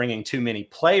end up bringing too many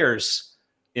players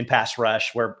in pass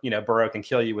rush where, Burrow can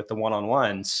kill you with the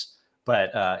one-on-ones,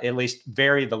 but at least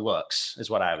vary the looks is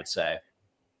what I would say.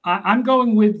 I'm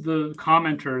going with the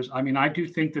commenters. I mean, I do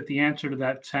think that the answer to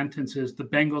that sentence is the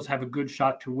Bengals have a good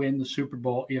shot to win the Super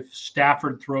Bowl if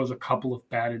Stafford throws a couple of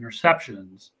bad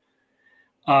interceptions.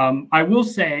 I will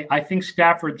say, I think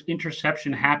Stafford's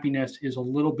interception happiness is a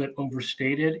little bit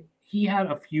overstated. He had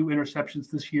a few interceptions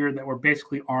this year that were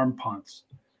basically arm punts.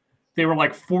 They were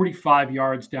like 45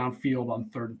 yards downfield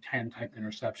on 3rd and 10 type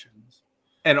interceptions.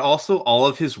 And also, all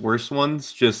of his worst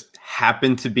ones just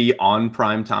happened to be on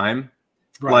prime time.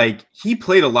 Right. Like, he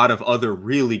played a lot of other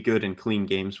really good and clean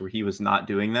games where he was not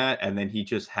doing that. And then he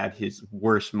just had his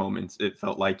worst moments, it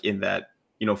felt like, in that,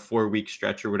 4-week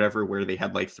stretch or whatever, where they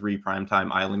had like 3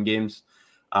 primetime Island games.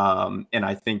 And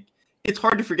I think it's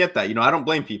hard to forget that. I don't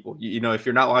blame people. If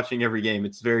you're not watching every game,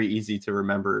 it's very easy to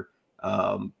remember,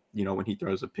 when he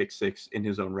throws a pick 6 in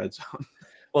his own red zone.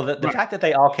 Well, the fact that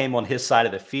they all came on his side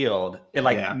of the field,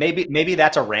 maybe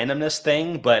that's a randomness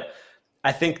thing, but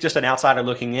I think just an outsider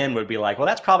looking in would be like, well,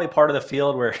 that's probably part of the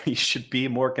field where you should be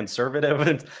more conservative.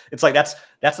 And it's like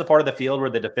that's the part of the field where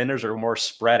the defenders are more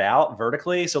spread out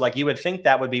vertically. So like you would think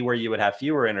that would be where you would have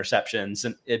fewer interceptions,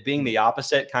 and it being the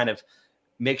opposite kind of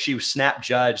makes you snap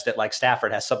judge that like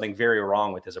Stafford has something very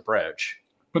wrong with his approach.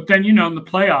 But then in the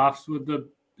playoffs with the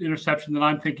interception that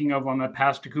I'm thinking of on that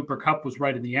pass to Cooper Kupp was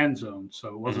right in the end zone, so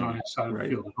it wasn't on his side of the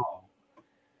field at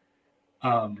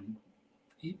all.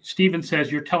 Steven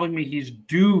says, you're telling me he's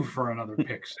due for another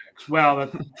pick 6. Well,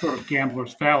 that's sort of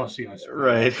gambler's fallacy, I suppose.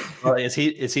 Right. Well, is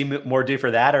he more due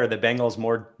for that, or are the Bengals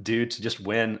more due to just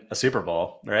win a Super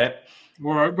Bowl, right?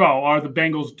 Or, are the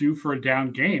Bengals due for a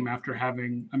down game after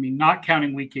having, not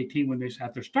counting Week 18 when they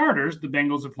had their starters, the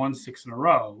Bengals have won 6 in a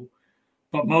row.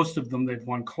 But most of them they've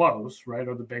won close, right?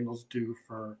 Or the Bengals due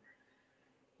for,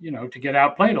 to get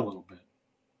outplayed a little bit.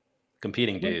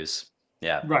 Competing dues.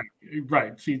 Yeah.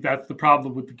 Right. See, that's the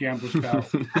problem with the gambler's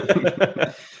fallacy.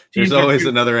 There's always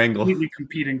another angle. Completely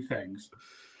competing things.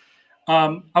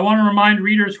 I want to remind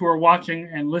readers who are watching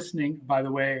and listening, by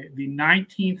the way, the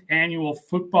 19th annual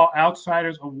Football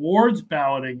Outsiders Awards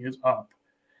balloting is up.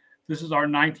 This is our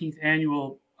 19th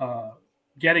annual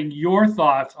getting your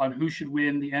thoughts on who should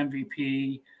win the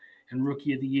MVP and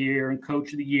Rookie of the Year and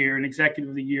Coach of the Year and Executive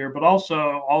of the Year, but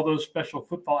also all those special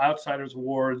Football Outsiders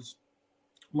Awards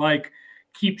like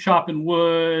Keep Chopping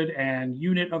Wood and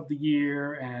Unit of the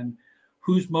Year and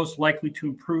who's most likely to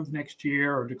improve next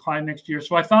year or decline next year.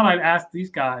 So I thought I'd ask these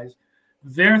guys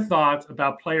their thoughts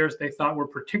about players they thought were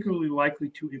particularly likely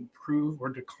to improve or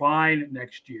decline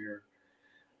next year.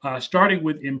 Starting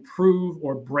with improve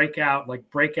or breakout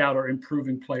or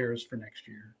improving players for next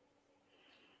year.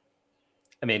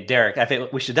 Derek, I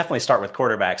think we should definitely start with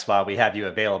quarterbacks while we have you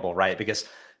available, right? Because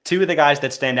 2 of the guys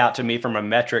that stand out to me from a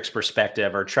metrics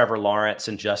perspective are Trevor Lawrence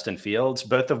and Justin Fields,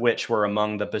 both of which were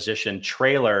among the position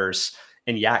trailers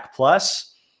in Yak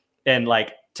Plus. And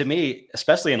to me,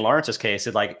 especially in Lawrence's case,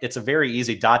 it's a very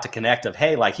easy dot to connect of,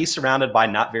 hey, he's surrounded by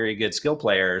not very good skill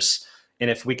players. And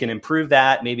if we can improve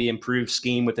that, maybe improve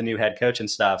scheme with the new head coach and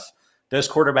stuff, those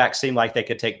quarterbacks seem like they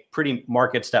could take pretty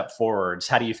marked step forwards.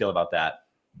 How do you feel about that?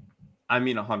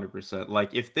 100%.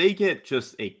 If they get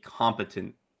just a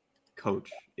competent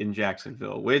coach in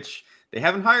Jacksonville, which they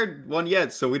haven't hired one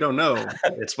yet, so we don't know.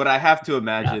 But I have to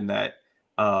imagine that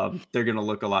they're going to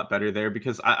look a lot better there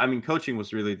because, coaching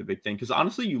was really the big thing. Because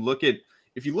honestly,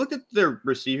 if you look at their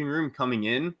receiving room coming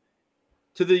in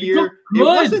to the year, it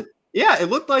wasn't. Yeah, it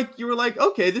looked like you were like,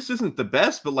 okay, this isn't the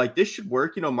best, but this should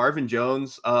work. Marvin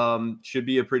Jones should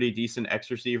be a pretty decent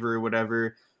X receiver or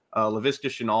whatever. Laviska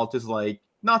Shenault is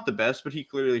not the best, but he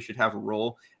clearly should have a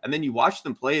role. And then you watch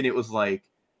them play and it was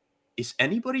is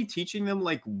anybody teaching them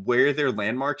where their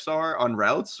landmarks are on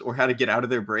routes or how to get out of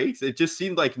their breaks? It just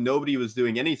seemed like nobody was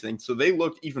doing anything. So they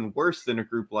looked even worse than a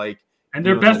group and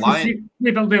their best receiver,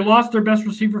 they lost their best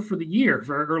receiver for the year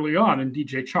very early on in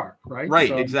DJ Chark, right? Right,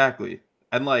 so, exactly.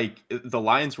 And the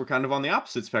Lions were kind of on the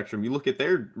opposite spectrum. You look at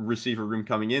their receiver room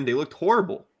coming in, they looked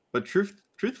horrible. But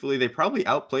truthfully, they probably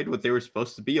outplayed what they were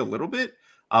supposed to be a little bit,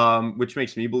 which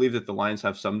makes me believe that the Lions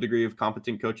have some degree of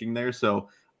competent coaching there. So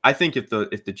I think if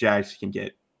the Jags can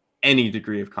get any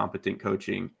degree of competent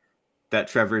coaching, that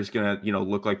Trevor is going to,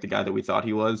 look like the guy that we thought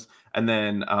he was. And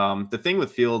then the thing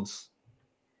with Fields,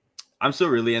 I'm still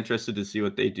really interested to see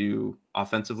what they do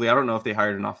offensively. I don't know if they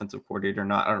hired an offensive coordinator or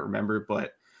not. I don't remember,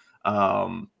 but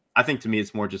I think to me,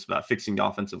 it's more just about fixing the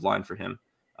offensive line for him.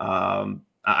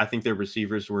 I think their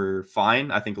receivers were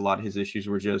fine. I think a lot of his issues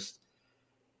were just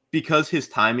because his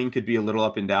timing could be a little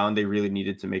up and down. They really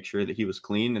needed to make sure that he was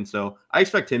clean. And so I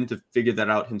expect him to figure that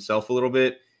out himself a little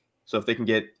bit. So if they can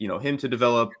get, him to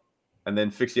develop and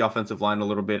then fix the offensive line a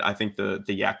little bit, I think the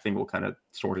Yak thing will kind of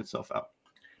sort itself out.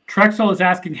 Trexel is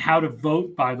asking how to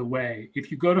vote, by the way. If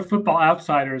you go to Football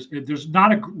Outsiders, there's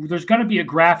going to be a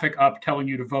graphic up telling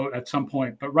you to vote at some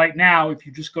point. But right now, if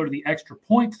you just go to the extra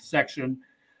points section,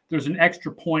 there's an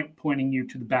extra point pointing you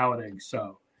to the balloting.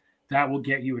 So that will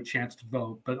get you a chance to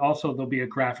vote. But also there'll be a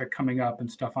graphic coming up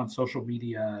and stuff on social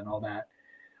media and all that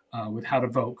with how to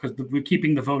vote, because we're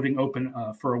keeping the voting open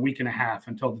for a week and a half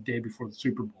until the day before the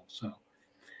Super Bowl. So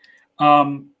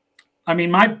I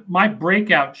mean, my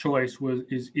breakout choice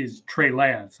is Trey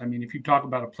Lance. I mean, if you talk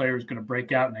about a player who's going to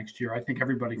break out next year, I think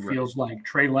everybody feels like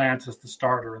Trey Lance as the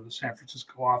starter in the San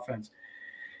Francisco offense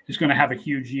is going to have a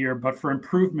huge year. But for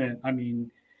improvement, I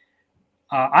mean,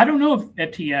 I don't know if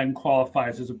Etienne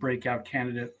qualifies as a breakout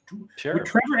candidate. Sure. Would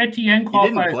Trevor Etienne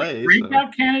qualify as a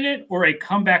breakout candidate or a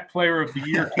comeback player of the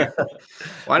year candidate?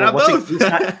 Why not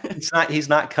both? He's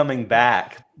not coming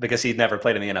back because he'd never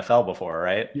played in the NFL before,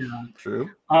 right? Yeah, true.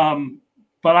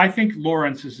 But I think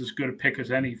Lawrence is as good a pick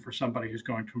as any for somebody who's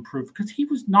going to improve because he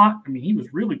was not. I mean, he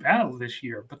was really bad this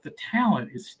year, but the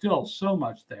talent is still so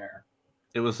much there.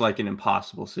 It was like an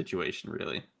impossible situation,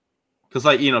 really, because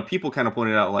like people kind of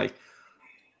pointed out like.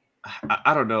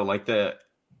 I don't know, like the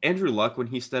Andrew Luck when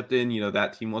he stepped in,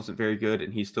 that team wasn't very good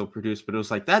and he still produced, but it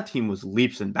was like that team was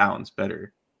leaps and bounds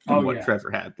better than what Trevor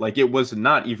had. Like it was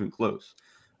not even close.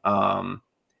 And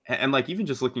like even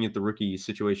just looking at the rookie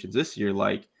situations this year,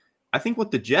 like I think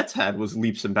what the Jets had was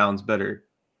leaps and bounds better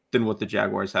than what the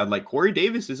Jaguars had. Like Corey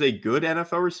Davis is a good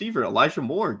NFL receiver. Elijah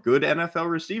Moore, good NFL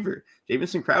receiver.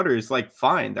 Jamison Crowder is like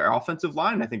fine. Their offensive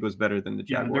line, I think, was better than the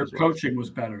Jaguars. Their coaching was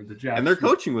better. The Jets and their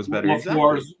coaching was better.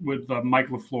 Exactly. With Mike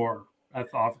LaFleur as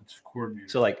the offensive coordinator.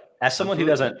 So like as someone who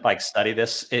doesn't like study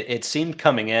this, it seemed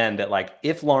coming in that like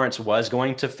if Lawrence was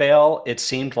going to fail, it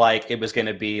seemed like it was going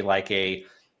to be like a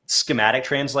schematic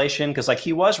translation because like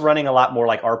he was running a lot more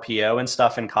like RPO and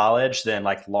stuff in college than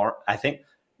like Lawrence. I think.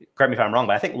 Correct me if I'm wrong,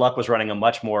 but I think Luck was running a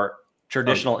much more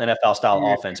traditional NFL style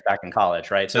offense back in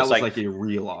college, right? So that it's was like a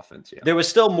real offense. Yeah. There was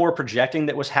still more projecting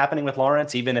that was happening with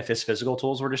Lawrence, even if his physical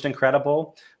tools were just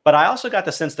incredible. But I also got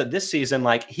the sense that this season,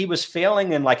 like he was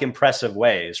failing in like impressive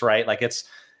ways, right? Like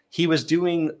he was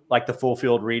doing like the full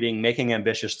field reading, making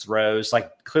ambitious throws,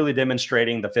 like clearly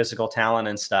demonstrating the physical talent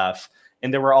and stuff.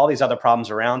 And there were all these other problems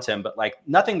around him, but like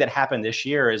nothing that happened this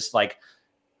year is like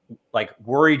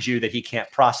worried you that he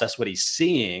can't process what he's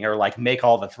seeing or like make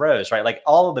all the throws, right? Like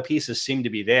all of the pieces seem to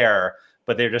be there,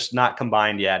 but they're just not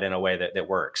combined yet in a way that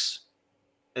works.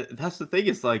 That's the thing.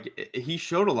 It's like he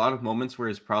showed a lot of moments where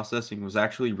his processing was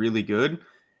actually really good.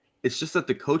 It's just that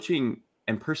the coaching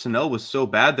and personnel was so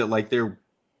bad that like there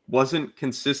wasn't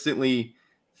consistently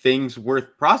things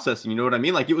worth processing. You know what I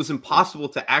mean? Like it was impossible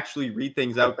to actually read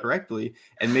things out correctly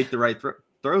and make the right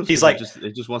throws. He's like,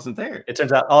 it just wasn't there. It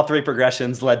turns out all three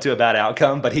progressions led to a bad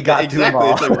outcome, but he got to them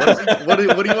all. It's like, what do you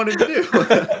want him to do?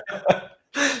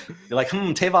 You're like,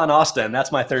 Tavon Austin.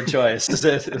 That's my third choice.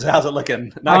 How's it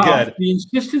looking? Not good. The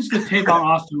insistence that Tavon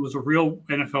Austin was a real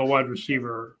NFL wide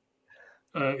receiver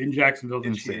in Jacksonville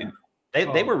this year.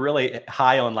 They were really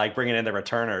high on like bringing in the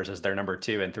returners as their number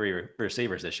 2 and 3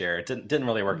 receivers this year. It didn't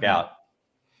really work out.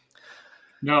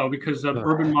 No, because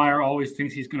Urban Meyer always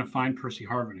thinks he's going to find Percy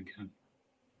Harvin again.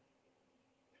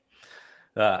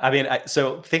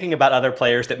 So thinking about other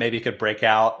players that maybe could break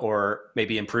out or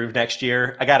maybe improve next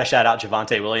year, I got to shout out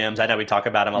Javonte Williams. I know we talk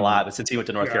about him a lot, but since he went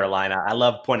to North Carolina, I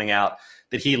love pointing out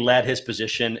that he led his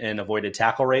position in avoided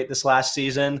tackle rate this last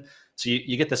season. So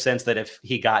you get the sense that if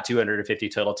he got 250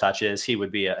 total touches, he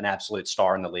would be an absolute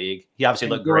star in the league. He obviously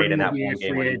looked great in that one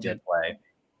game when he did play.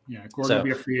 Yeah, Gordon will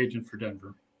be a free agent for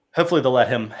Denver. Hopefully they'll let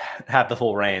him have the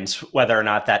full reins, whether or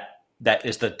not that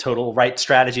is the total right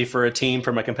strategy for a team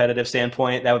from a competitive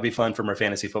standpoint. That would be fun from a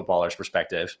fantasy footballer's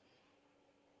perspective.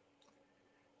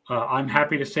 I'm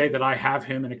happy to say that I have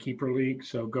him in a keeper league,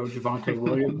 so go Javonte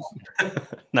Williams.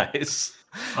 Nice.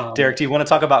 Derek, do you want to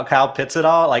talk about Kyle Pitts at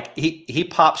all? Like he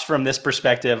pops from this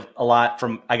perspective a lot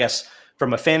from, I guess,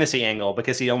 from a fantasy angle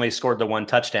because he only scored the one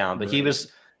touchdown, but he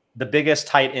was the biggest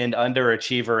tight end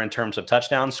underachiever in terms of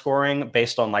touchdown scoring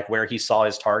based on like where he saw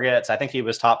his targets. I think he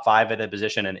was top 5 at the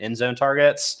position in end zone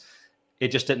targets. It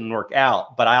just didn't work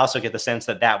out. But I also get the sense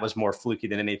that was more fluky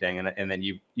than anything. And then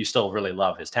you still really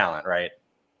love his talent, right?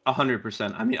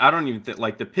 100%. I mean, I don't even think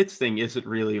like the Pitts thing isn't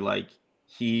really like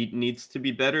he needs to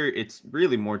be better. It's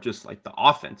really more just like the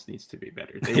offense needs to be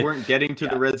better. They weren't getting to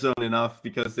the red zone enough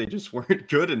because they just weren't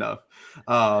good enough.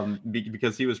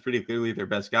 Because he was pretty clearly their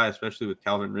best guy, especially with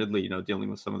Calvin Ridley, dealing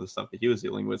with some of the stuff that he was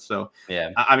dealing with. So,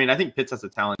 I mean, I think Pitts has a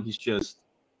talent.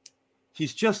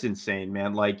 He's just insane,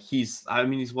 man. Like he's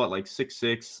what, like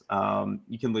 6'6".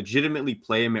 You can legitimately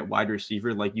play him at wide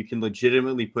receiver. Like you can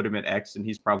legitimately put him at X and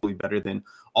he's probably better than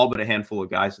all but a handful of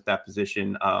guys at that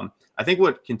position. I think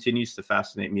what continues to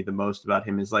fascinate me the most about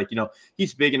him is like,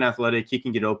 he's big and athletic. He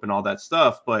can get open, all that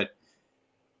stuff. But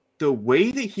the way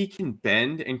that he can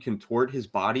bend and contort his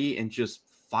body and just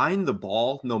find the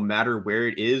ball, no matter where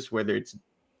it is, whether it's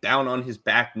down on his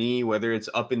back knee, whether it's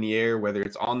up in the air, whether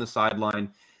it's on the sideline,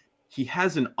 he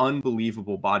has an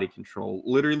unbelievable body control,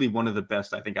 literally one of the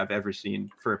best I think I've ever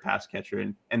seen for a pass catcher.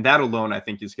 And that alone, I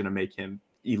think, is going to make him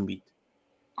elite.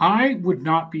 I would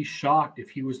not be shocked if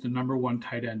he was the number one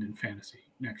tight end in fantasy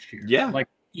next year. Yeah. Like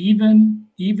even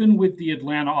with the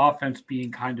Atlanta offense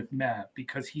being kind of meh,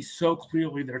 because he's so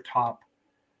clearly their top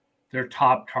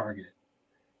target.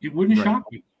 It wouldn't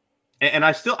shock me. And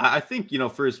I think,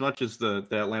 for as much as the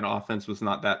Atlanta offense was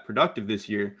not that productive this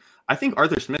year, I think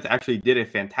Arthur Smith actually did a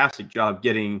fantastic job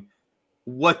getting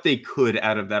what they could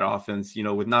out of that offense,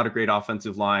 with not a great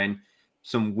offensive line,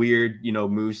 some weird,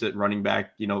 moves at running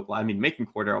back, making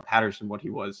Cordero Patterson what he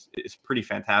was is pretty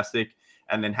fantastic.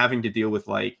 And then having to deal with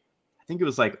I think it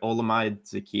was Olamide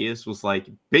Zaccheaus was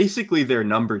basically their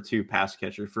number 2 pass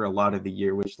catcher for a lot of the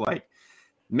year, which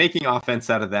making offense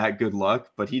out of that, good luck.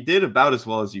 But he did about as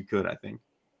well as you could, I think.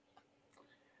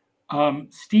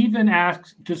 Steven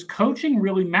asks, does coaching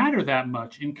really matter that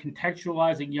much in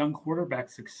contextualizing young quarterback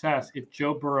success if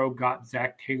Joe Burrow got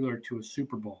Zach Taylor to a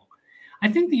Super Bowl? I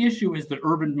think the issue is that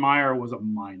Urban Meyer was a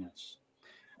minus.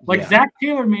 Zach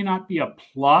Taylor may not be a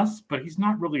plus, but he's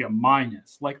not really a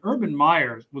minus. Urban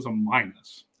Meyer was a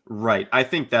minus. Right. I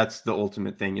think that's the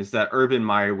ultimate thing, is that Urban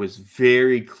Meyer was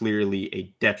very clearly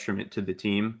a detriment to the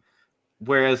team.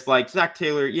 Whereas Zach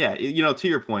Taylor, to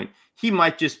your point, he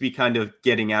might just be kind of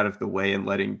getting out of the way and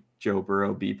letting Joe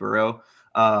Burrow be Burrow.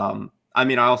 I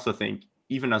also think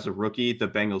even as a rookie, the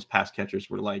Bengals pass catchers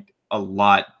were a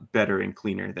lot better and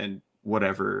cleaner than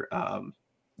whatever,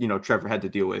 Trevor had to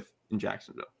deal with in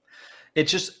Jacksonville.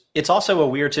 It's also a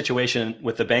weird situation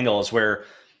with the Bengals where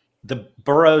the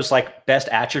Burrow's best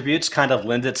attributes kind of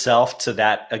lend itself to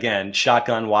that, again,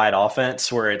 shotgun wide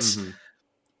offense where it's,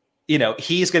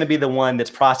 he's going to be the one that's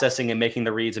processing and making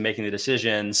the reads and making the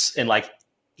decisions. And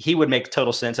he would make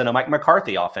total sense in a Mike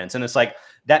McCarthy offense. And it's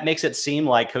that makes it seem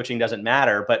like coaching doesn't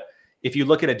matter. But if you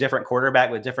look at a different quarterback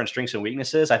with different strengths and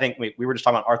weaknesses, I think we were just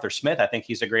talking about Arthur Smith. I think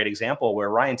he's a great example where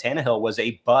Ryan Tannehill was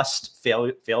a bust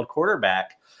failed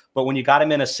quarterback. But when you got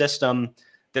him in a system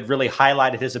that really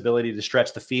highlighted his ability to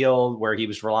stretch the field, where he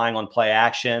was relying on play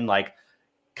action,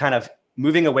 kind of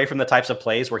moving away from the types of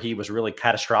plays where he was really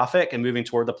catastrophic and moving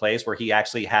toward the plays where he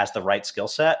actually has the right skill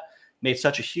set, made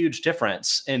such a huge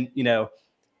difference. And,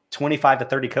 25 to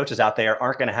 30 coaches out there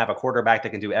aren't going to have a quarterback that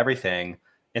can do everything.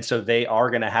 And so they are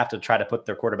going to have to try to put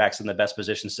their quarterbacks in the best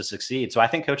positions to succeed. So I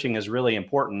think coaching is really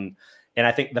important. And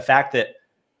I think the fact that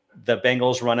the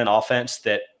Bengals run an offense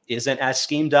that isn't as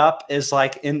schemed up as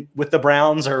with the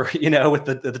Browns or, with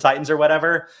the Titans or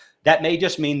whatever, that may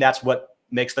just mean that's what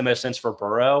makes the most sense for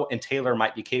Burrow, and Taylor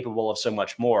might be capable of so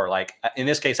much more. In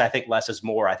this case, I think less is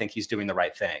more. I think he's doing the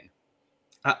right thing.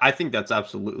 I think that's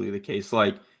absolutely the case.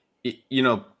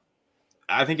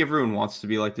 I think everyone wants to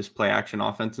be this play action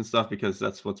offense and stuff because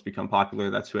that's what's become popular.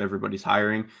 That's who everybody's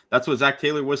hiring. That's what Zach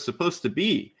Taylor was supposed to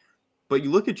be. But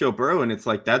you look at Joe Burrow and it's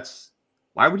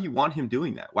why would you want him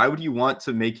doing that? Why would you want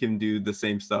to make him do the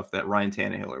same stuff that Ryan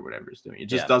Tannehill or whatever is doing? It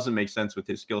just doesn't make sense with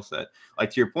his skill set. To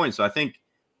your point. So I think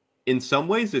in some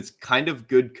ways it's kind of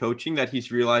good coaching that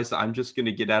he's realized I'm just going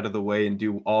to get out of the way and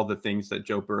do all the things that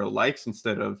Joe Burrow likes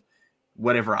instead of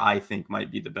whatever I think might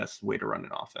be the best way to run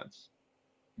an offense.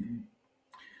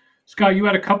 Scott, you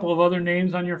had a couple of other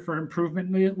names on your for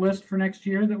improvement list for next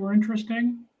year that were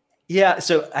interesting. Yeah.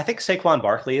 So I think Saquon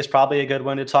Barkley is probably a good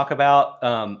one to talk about.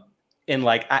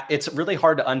 It's really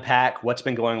hard to unpack what's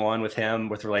been going on with him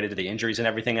with related to the injuries and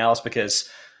everything else, because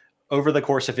over the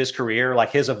course of his career,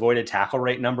 his avoided tackle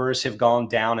rate numbers have gone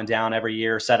down and down every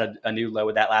year, set a new low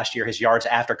with that last year. His yards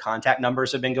after contact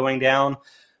numbers have been going down.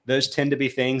 Those tend to be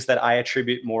things that I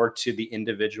attribute more to the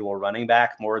individual running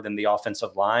back more than the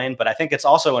offensive line. But I think it's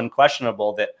also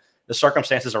unquestionable that the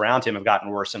circumstances around him have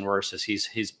gotten worse and worse as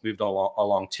he's moved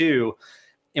along too.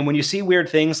 And when you see weird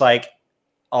things like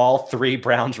all 3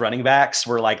 Browns running backs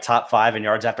were top 5 in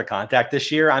yards after contact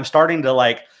this year, I'm starting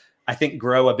to I think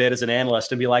grow a bit as an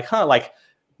analyst and be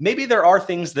maybe there are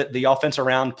things that the offense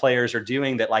around players are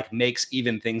doing that makes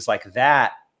even things like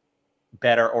that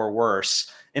better or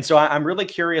worse. And so I'm really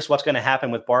curious what's going to happen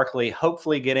with Barkley,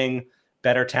 hopefully getting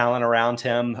better talent around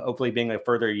him, hopefully being a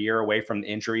further year away from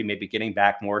injury, maybe getting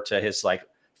back more to his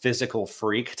physical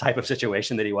freak type of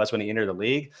situation that he was when he entered the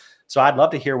league. So I'd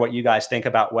love to hear what you guys think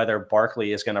about whether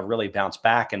Barkley is going to really bounce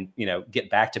back and, get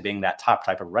back to being that top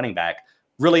type of running back.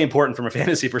 Really important from a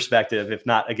fantasy perspective, if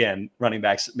not, again, running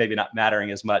backs maybe not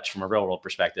mattering as much from a real world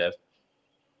perspective.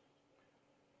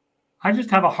 I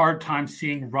just have a hard time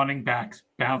seeing running backs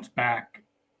bounce back.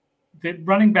 That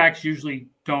running backs usually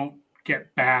don't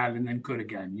get bad and then good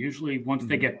again. Usually once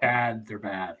they get bad, they're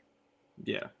bad.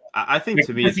 Yeah. I think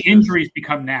to me, the injuries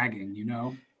become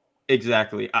nagging,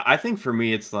 Exactly. I think for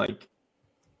me, it's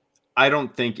I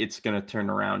don't think it's going to turn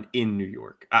around in New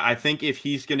York. I think if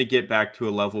he's going to get back to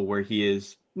a level where he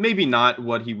is maybe not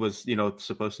what he was,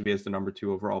 supposed to be as the number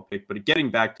 2 overall pick, but getting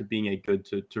back to being a good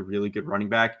to really good running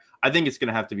back, I think it's going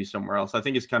to have to be somewhere else. I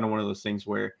think it's kind of one of those things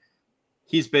where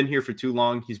he's been here for too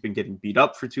long. He's been getting beat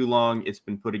up for too long. It's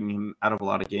been putting him out of a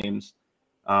lot of games,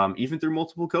 even through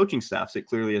multiple coaching staffs. It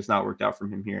clearly has not worked out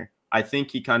from him here. I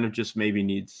think he kind of just maybe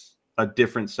needs a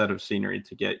different set of scenery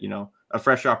to get, a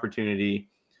fresh opportunity,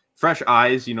 fresh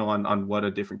eyes, on what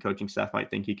a different coaching staff might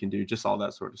think he can do, just all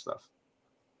that sort of stuff.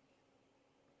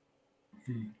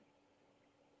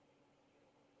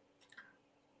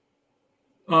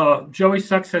 Joey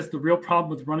Suck says the real problem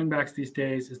with running backs these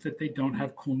days is that they don't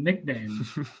have cool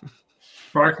nicknames.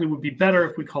 Barkley would be better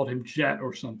if we called him Jet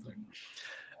or something.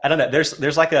 I don't know.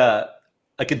 There's like a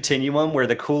continuum where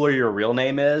the cooler your real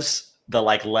name is, the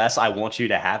like less I want you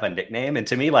to have a nickname. And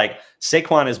to me, like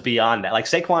Saquon is beyond that. Like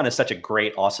Saquon is such a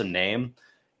great, awesome name.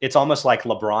 It's almost like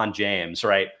LeBron James,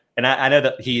 right? And I know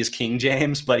that he's King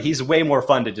James, but he's way more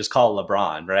fun to just call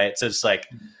LeBron, right? So it's like,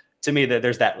 to me, that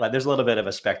there's a little bit of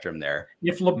a spectrum there.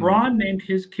 If LeBron named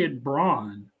his kid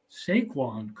Braun,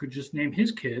 Saquon could just name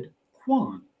his kid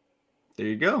Quan. There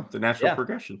you go. The natural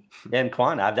progression. And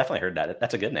Quan, I've definitely heard that.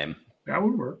 That's a good name. That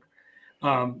would work.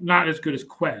 Not as good as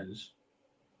Quez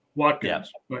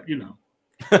Watkins, but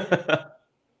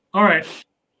All right.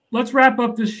 Let's wrap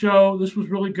up this show. This was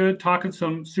really good, talking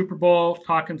some Super Bowl,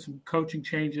 talking some coaching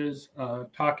changes,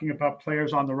 talking about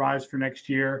players on the rise for next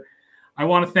year. I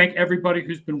want to thank everybody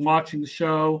who's been watching the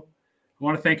show. I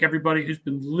want to thank everybody who's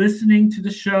been listening to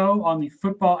the show on the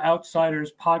Football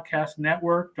Outsiders Podcast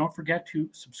Network. Don't forget to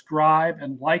subscribe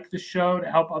and like the show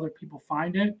to help other people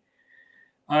find it.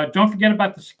 Don't forget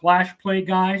about the Splash Play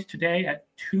guys today at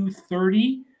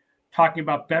 2:30, talking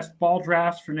about best ball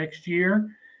drafts for next year.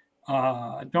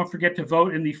 Don't forget to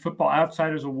vote in the Football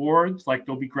Outsiders Awards. Like,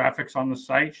 there'll be graphics on the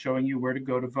site showing you where to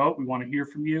go to vote. We want to hear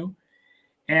from you.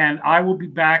 And I will be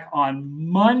back on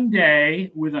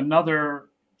Monday with another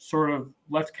sort of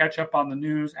let's catch up on the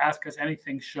news, ask us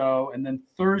anything show. And then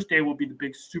Thursday will be the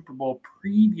big Super Bowl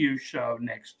preview show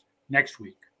next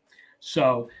week.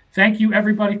 So thank you,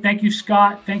 everybody. Thank you,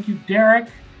 Scott. Thank you, Derek.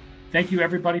 Thank you,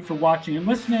 everybody, for watching and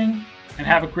listening. And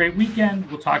have a great weekend.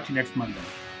 We'll talk to you next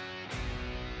Monday.